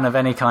big fan of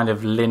any kind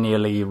of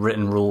linearly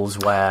written rules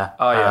where...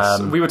 Oh, yes.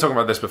 We were talking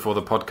about this before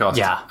the podcast.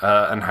 Yeah.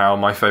 And how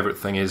my favourite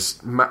thing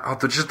is...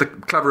 just the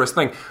cleverest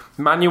thing.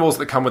 Manuals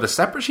that come with a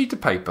separate sheet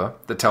of paper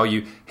that tell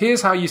you,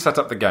 here's how you set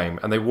up the game.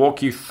 And they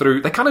walk you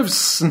through... They kind of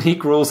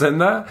sneak rules in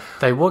there.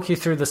 They walk you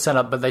through the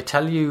setup, but they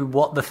tell you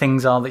what the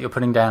things are that you're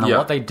putting down and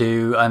what they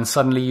do, and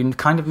suddenly you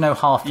kind of know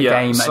half the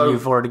game, and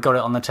you've already got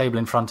it on the table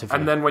in front of you.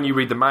 And then when you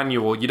read the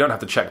manual, you don't have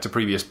to check to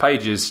previous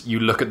pages. You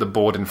look at the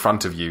board in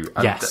front of you,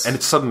 and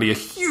it's suddenly a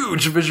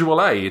huge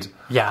visual aid.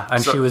 Yeah,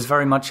 and she was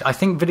very much... I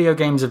think video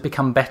games have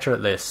become better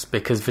at this,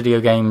 because video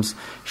games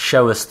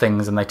show us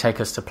things and they take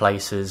us to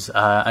places,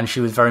 and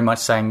she was very much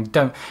saying,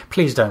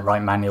 please don't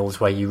write manuals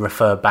where you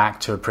refer back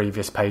to a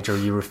previous page, or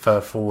you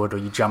refer forward, or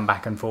you jump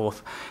back and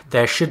forth.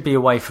 There should be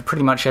a way for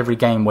pretty much every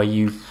game where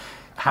you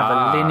have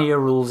a linear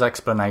rules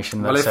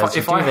explanation that says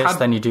you do this,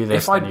 then you do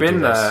this. If I'd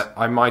been there,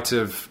 I might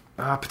have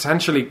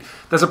potentially...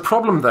 There's a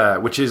problem there,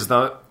 which is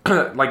that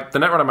like the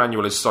Netrunner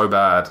manual is so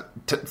bad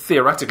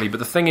theoretically, but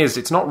the thing is,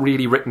 it's not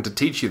really written to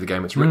teach you the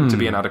game. It's written to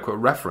be an adequate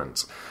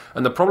reference.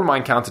 And the problem I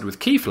encountered with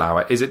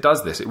Keyflower is it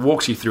does this. It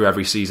walks you through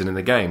every season in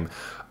the game.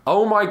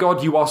 Oh my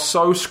god, you are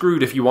so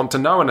screwed if you want to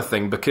know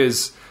anything,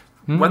 because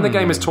when the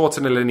game is taught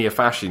in a linear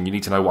fashion, you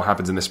need to know what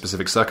happens in this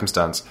specific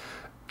circumstance.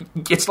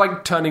 It's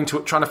like trying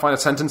to find a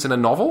sentence in a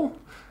novel,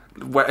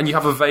 and you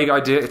have a vague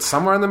idea it's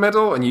somewhere in the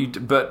middle,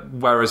 but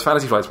whereas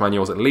Fantasy Flight's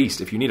manuals, at least,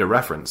 if you need a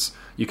reference,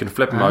 you can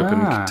flip them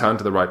open, turn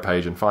to the right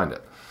page, and find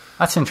it.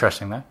 That's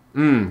interesting, though.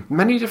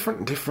 Many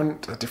different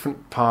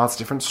paths,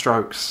 different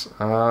strokes.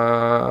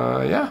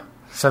 Yeah.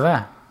 So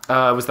there.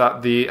 Was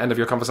that the end of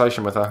your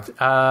conversation with her?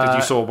 Did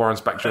you saw Warren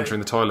Spector entering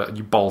the toilet and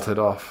you bolted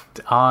off?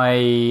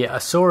 I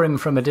saw him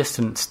from a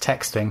distance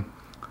texting.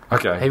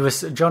 Okay.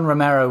 John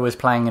Romero was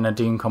playing in a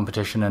Doom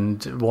competition,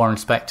 and Warren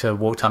Spector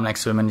walked up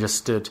next to him and just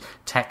stood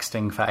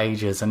texting for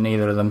ages, and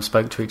neither of them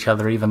spoke to each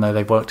other, even though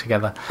they've worked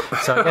together.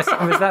 So I guess it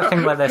was that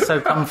thing where they're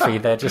so comfy,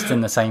 they're just in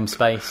the same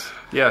space.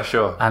 Yeah,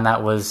 sure. And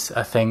that was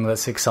a thing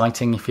that's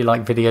exciting if you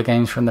like video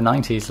games from the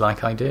 90s,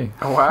 like I do.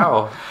 Oh,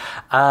 wow.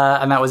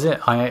 And that was it.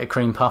 I ate a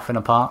cream puff in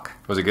a park.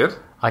 Was it good?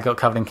 I got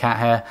covered in cat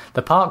hair.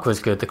 The park was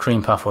good. The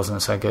cream puff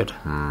wasn't so good.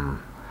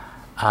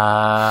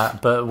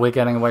 But we're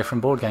getting away from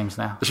board games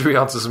now. Should we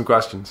answer some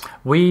questions?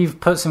 We've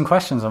put some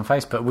questions on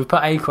Facebook. We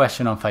put a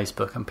question on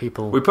Facebook, and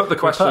people... We put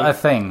a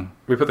thing.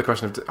 We put the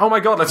question of... Oh my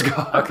god, let's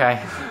go!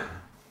 Okay.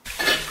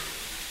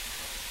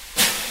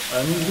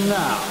 And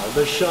now,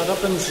 the Shut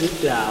Up and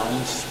Sit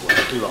Down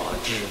Sweat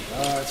Lodge.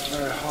 Oh, it's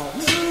very hot.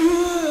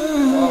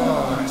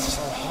 Oh, it's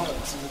so hot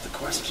with the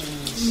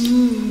questions.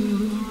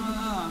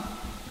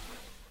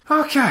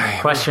 Okay.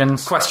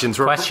 Questions.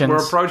 We're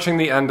approaching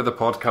the end of the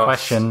podcast.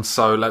 Questions.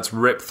 So let's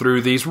rip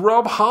through these.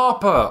 Rob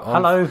Harper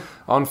Hello.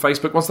 on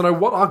Facebook wants to know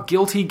what our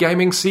guilty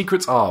gaming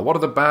secrets are. What are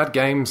the bad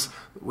games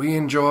we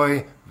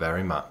enjoy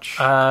very much?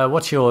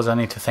 What's yours? I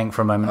need to think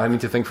for a moment. I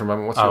need to think for a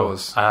moment. What's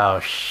yours?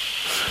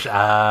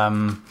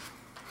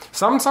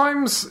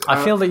 Sometimes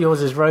I feel that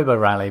yours is Robo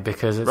Rally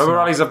because it's Robo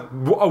Rally's a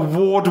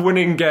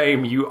award-winning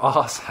game, you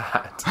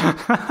arsehat.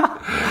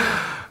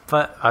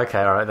 But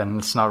okay, all right then.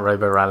 It's not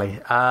Robo Rally.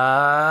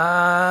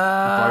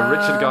 By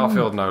Richard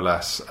Garfield, no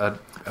less.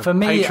 For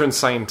me, patron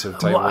saint of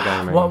table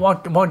gaming.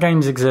 What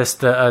games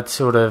exist that are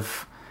sort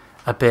of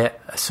a bit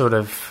sort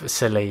of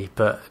silly,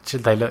 but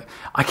they look...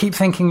 I keep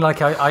thinking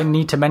like I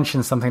need to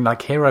mention something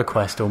like Hero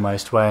Quest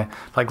almost, where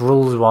like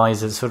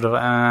rules-wise it's sort of,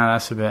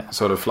 that's a bit...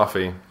 Sort of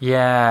fluffy.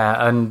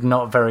 Yeah, and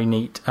not very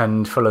neat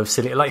and full of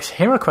silly... Like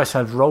Hero Quest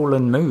has roll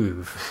and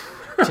move.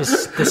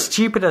 Just the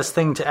stupidest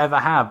thing to ever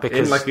have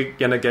because...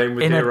 In a game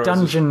with in heroes. In a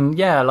dungeon,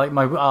 yeah, like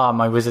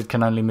my wizard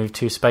can only move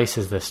 2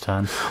 spaces this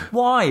turn.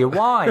 Why?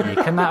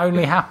 Can that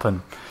only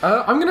happen?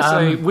 I'm going to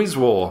say Wiz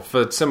War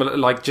for similar...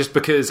 Like, just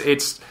because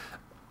it's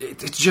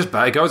just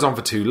bad. It goes on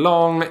for too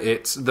long.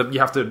 You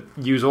have to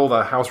use all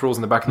the house rules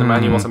in the back of the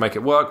manual to make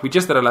it work. We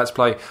just did a Let's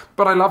Play,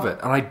 but I love it.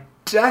 And I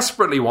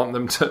desperately want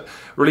them to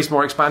release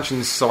more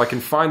expansions so I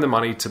can find the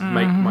money to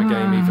make my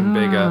game even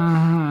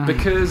bigger.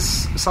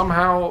 Because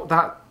somehow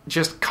that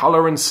just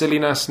colour and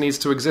silliness needs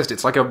to exist.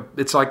 It's like a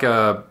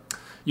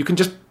you can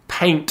just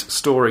paint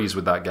stories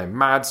with that game.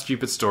 Mad,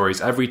 stupid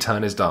stories. Every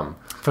turn is dumb.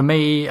 For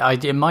me,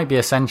 it might be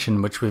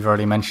Ascension, which we've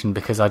already mentioned,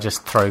 because I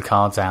just throw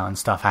cards out and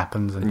stuff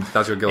happens. And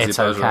that's your guilty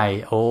pleasure. It's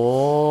okay.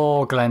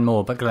 Or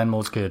Glenmore, but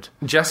Glenmore's good.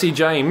 Jesse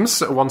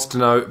James wants to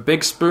know,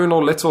 big spoon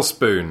or little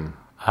spoon?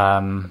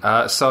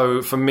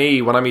 So for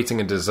me, when I'm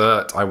eating a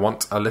dessert, I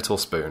want a little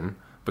spoon,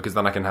 because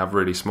then I can have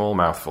really small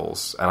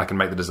mouthfuls, and I can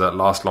make the dessert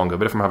last longer.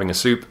 But if I'm having a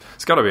soup,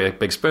 it's got to be a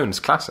big spoon. It's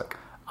classic.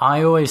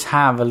 I always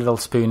have a little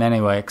spoon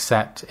anyway,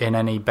 except in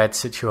any bed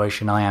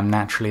situation, I am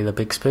naturally the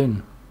big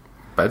spoon.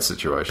 Bed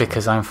situation?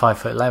 Because I'm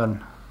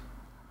 5'11".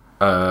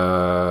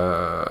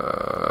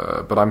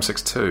 But I'm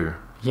 6'2".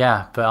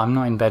 Yeah, but I'm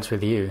not in beds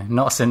with you.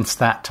 Not since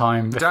that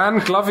time.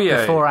 Dan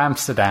Clavier. Before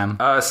Amsterdam.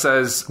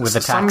 Says, with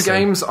a some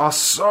games are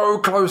so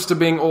close to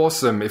being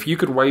awesome. If you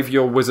could wave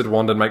your wizard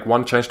wand and make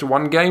one change to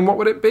one game, what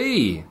would it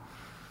be?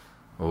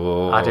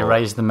 Oh. I'd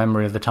erase the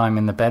memory of the time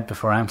in the bed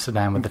before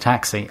Amsterdam with the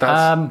taxi.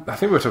 I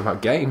think we were talking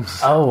about games.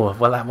 Oh,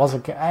 well, that was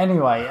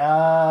anyway,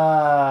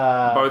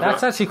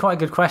 that's actually quite a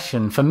good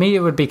question. For me,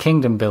 it would be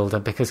Kingdom Builder,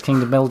 because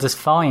Kingdom Builder's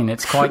fine.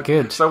 It's quite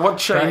good. So what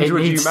change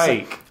would you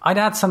make? I'd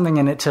add something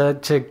in it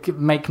to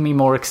make me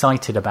more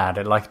excited about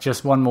it, like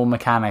just one more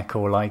mechanic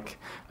or like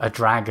a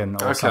dragon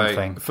or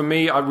something. For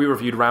me, we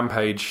reviewed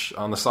Rampage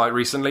on the site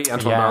recently,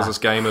 Antoine Bowser's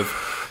game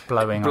of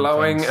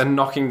blowing and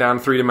knocking down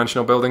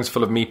 3-dimensional buildings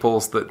full of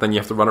meeples that then you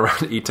have to run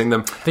around eating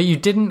them. That you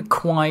didn't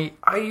quite...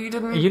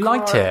 You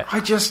liked it?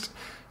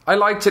 I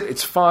liked it.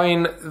 It's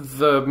fine.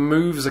 The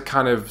moves are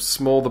kind of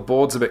small. The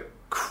board's a bit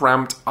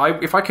cramped.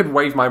 If I could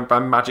wave my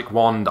magic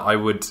wand, I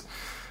would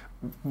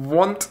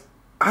want...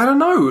 I don't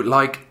know,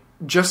 like...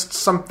 just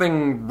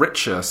something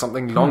richer,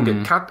 something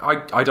longer.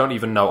 I don't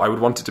even know. I would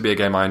want it to be a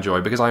game I enjoy,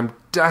 because I'm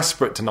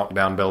desperate to knock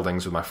down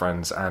buildings with my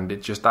friends, and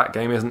that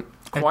game isn't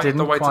quite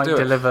the way to do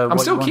it. I'm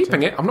still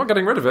keeping it. I'm not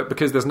getting rid of it,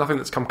 because there's nothing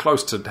that's come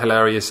close to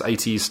hilarious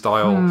 80s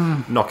style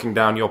knocking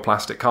down your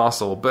plastic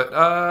castle. But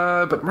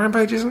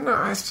Rampage isn't.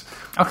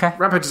 Okay.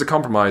 Rampage is a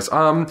compromise.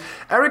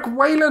 Eric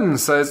Whalen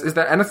says, is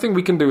there anything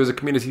we can do as a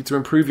community to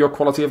improve your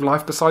quality of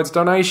life besides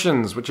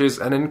donations, which is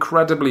an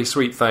incredibly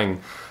sweet thing.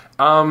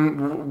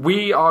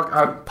 We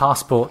are...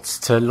 passports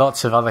to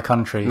lots of other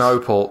countries. No,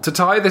 Paul. To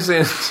tie this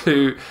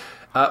into...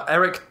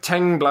 Eric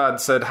Tengblad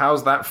said,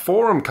 how's that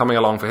forum coming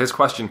along, for his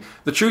question?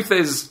 The truth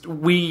is,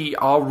 we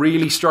are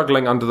really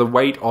struggling under the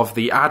weight of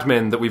the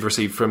admin that we've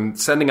received from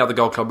sending out the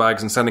Gold Club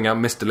bags and sending out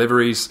missed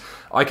deliveries.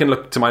 I can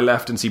look to my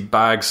left and see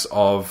bags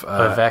of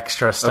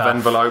extra stuff. Of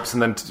envelopes,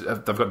 and then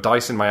I've got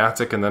dice in my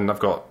attic, and then I've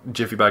got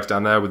Jiffy bags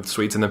down there with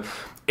sweets in them.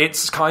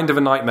 It's kind of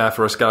a nightmare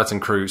for a skeleton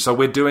crew, so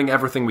we're doing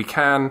everything we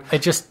can.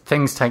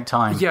 Things take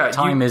time. Yeah,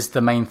 time is the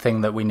main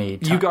thing that we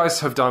need. You guys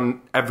have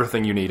done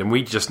everything you need, and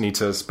we just need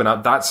to spin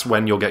out. That's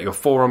when you'll get your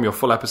forum, your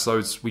full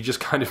episodes. We just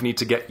kind of need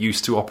to get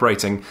used to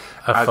operating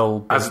a full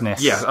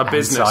business. A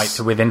business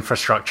site with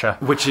infrastructure.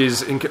 Which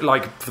is,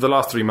 like, for the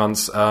last 3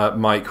 months,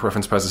 Mike,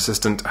 Reference Press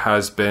Assistant,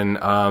 has been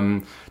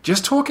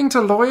just talking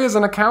to lawyers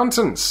and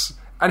accountants.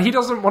 And he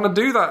doesn't want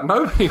to do that.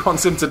 Nobody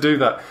wants him to do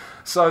that.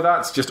 So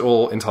that's just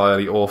all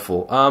entirely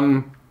awful.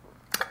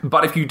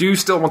 But if you do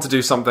still want to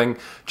do something,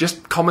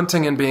 just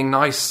commenting and being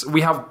nice.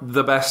 We have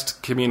the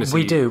best community.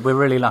 We do. We're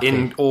really lucky.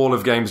 In all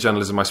of games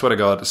journalism, I swear to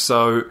God.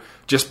 So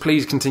just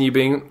please continue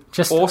being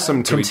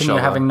awesome to each other.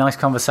 Continue having nice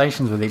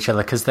conversations with each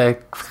other, because they're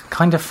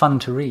kind of fun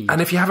to read.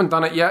 And if you haven't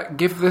done it yet,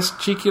 give this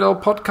cheeky little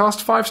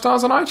podcast 5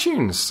 stars on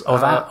iTunes.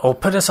 Or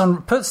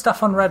put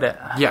stuff on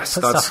Reddit. Yes,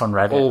 put stuff on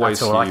Reddit.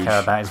 Always that's all huge. I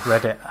care about is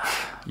Reddit.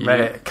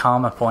 Reddit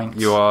karma points.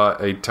 You are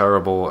a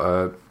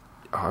terrible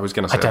I was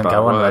going to say I don't a bad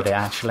go on word. Reddit,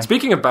 actually.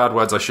 Speaking of bad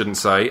words, I shouldn't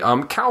say.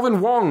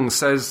 Calvin Wong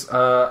says...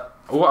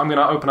 I'm going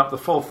to open up the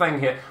full thing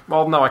here.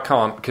 Well, no, I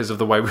can't because of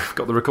the way we've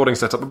got the recording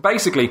set up. But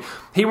basically,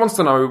 he wants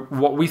to know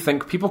what we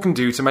think people can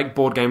do to make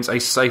board games a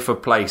safer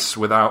place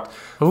without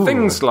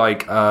things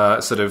like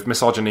sort of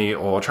misogyny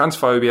or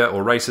transphobia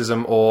or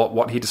racism or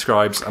what he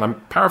describes, and I'm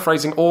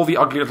paraphrasing, all the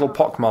ugly little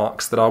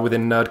pockmarks that are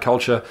within nerd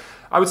culture.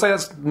 I would say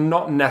that's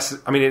not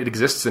necessary. I mean, it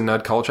exists in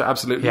nerd culture,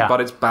 absolutely,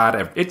 but it's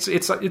bad.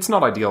 It's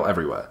not ideal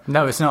everywhere.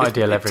 No, it's not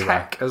ideal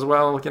everywhere. Tech as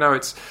well,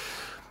 it's...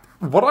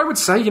 What I would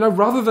say,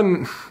 rather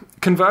than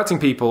converting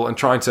people and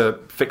trying to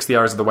fix the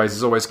errors of the ways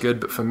is always good,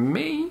 but for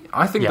me,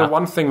 I think the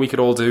one thing we could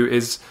all do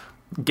is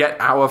get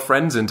our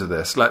friends into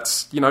this.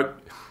 Let's,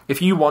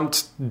 if you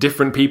want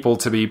different people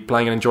to be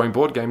playing and enjoying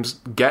board games,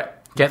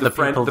 get the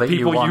people that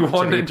you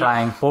want to be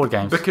playing board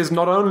games. Because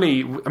not only,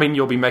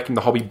 you'll be making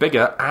the hobby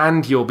bigger,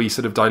 and you'll be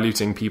sort of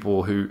diluting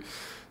people who...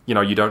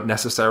 you don't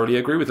necessarily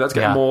agree with. Let's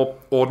get more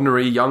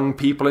ordinary young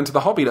people into the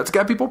hobby. Let's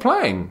get people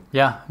playing.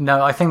 Yeah,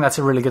 no, I think that's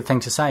a really good thing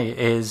to say,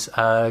 is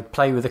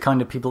play with the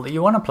kind of people that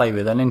you want to play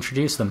with and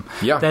introduce them.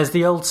 Yeah. There's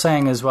the old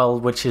saying as well,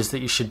 which is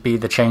that you should be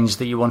the change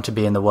that you want to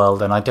be in the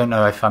world, and I don't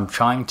know if I'm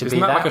trying to be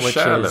that, like a which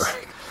Cher is...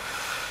 lyric?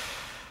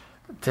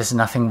 There's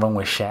nothing wrong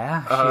with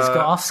Cher. She's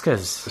got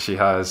Oscars. She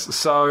has.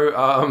 So...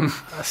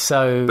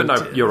 But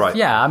no, you're right.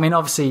 Yeah,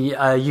 obviously,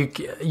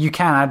 you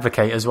can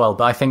advocate as well,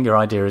 but I think your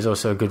idea is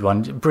also a good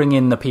one. Bring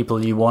in the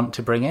people you want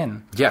to bring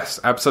in. Yes,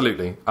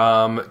 absolutely.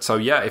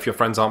 If your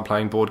friends aren't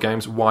playing board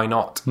games, why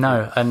not?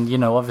 No, and,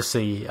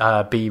 obviously,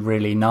 be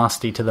really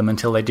nasty to them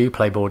until they do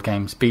play board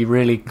games. Be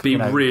really...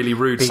 really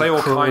rude. Say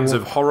all cruel, kinds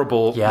of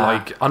horrible,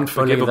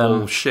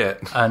 unforgivable shit.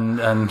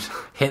 And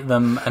hit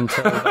them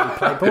until they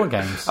play board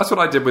games. That's what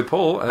I did with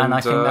Paul. And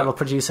I think that'll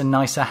produce a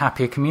nicer,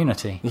 happier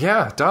community.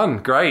 Yeah, done.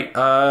 Great.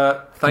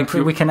 Thank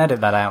you. We can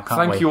edit that out,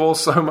 can't we? Thank you all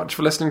so much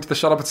for listening to the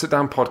Shut Up and Sit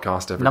Down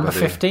podcast, everybody. Number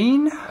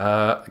 15?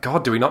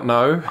 God, do we not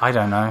know? I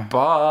don't know.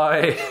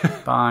 Bye.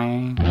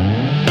 Bye.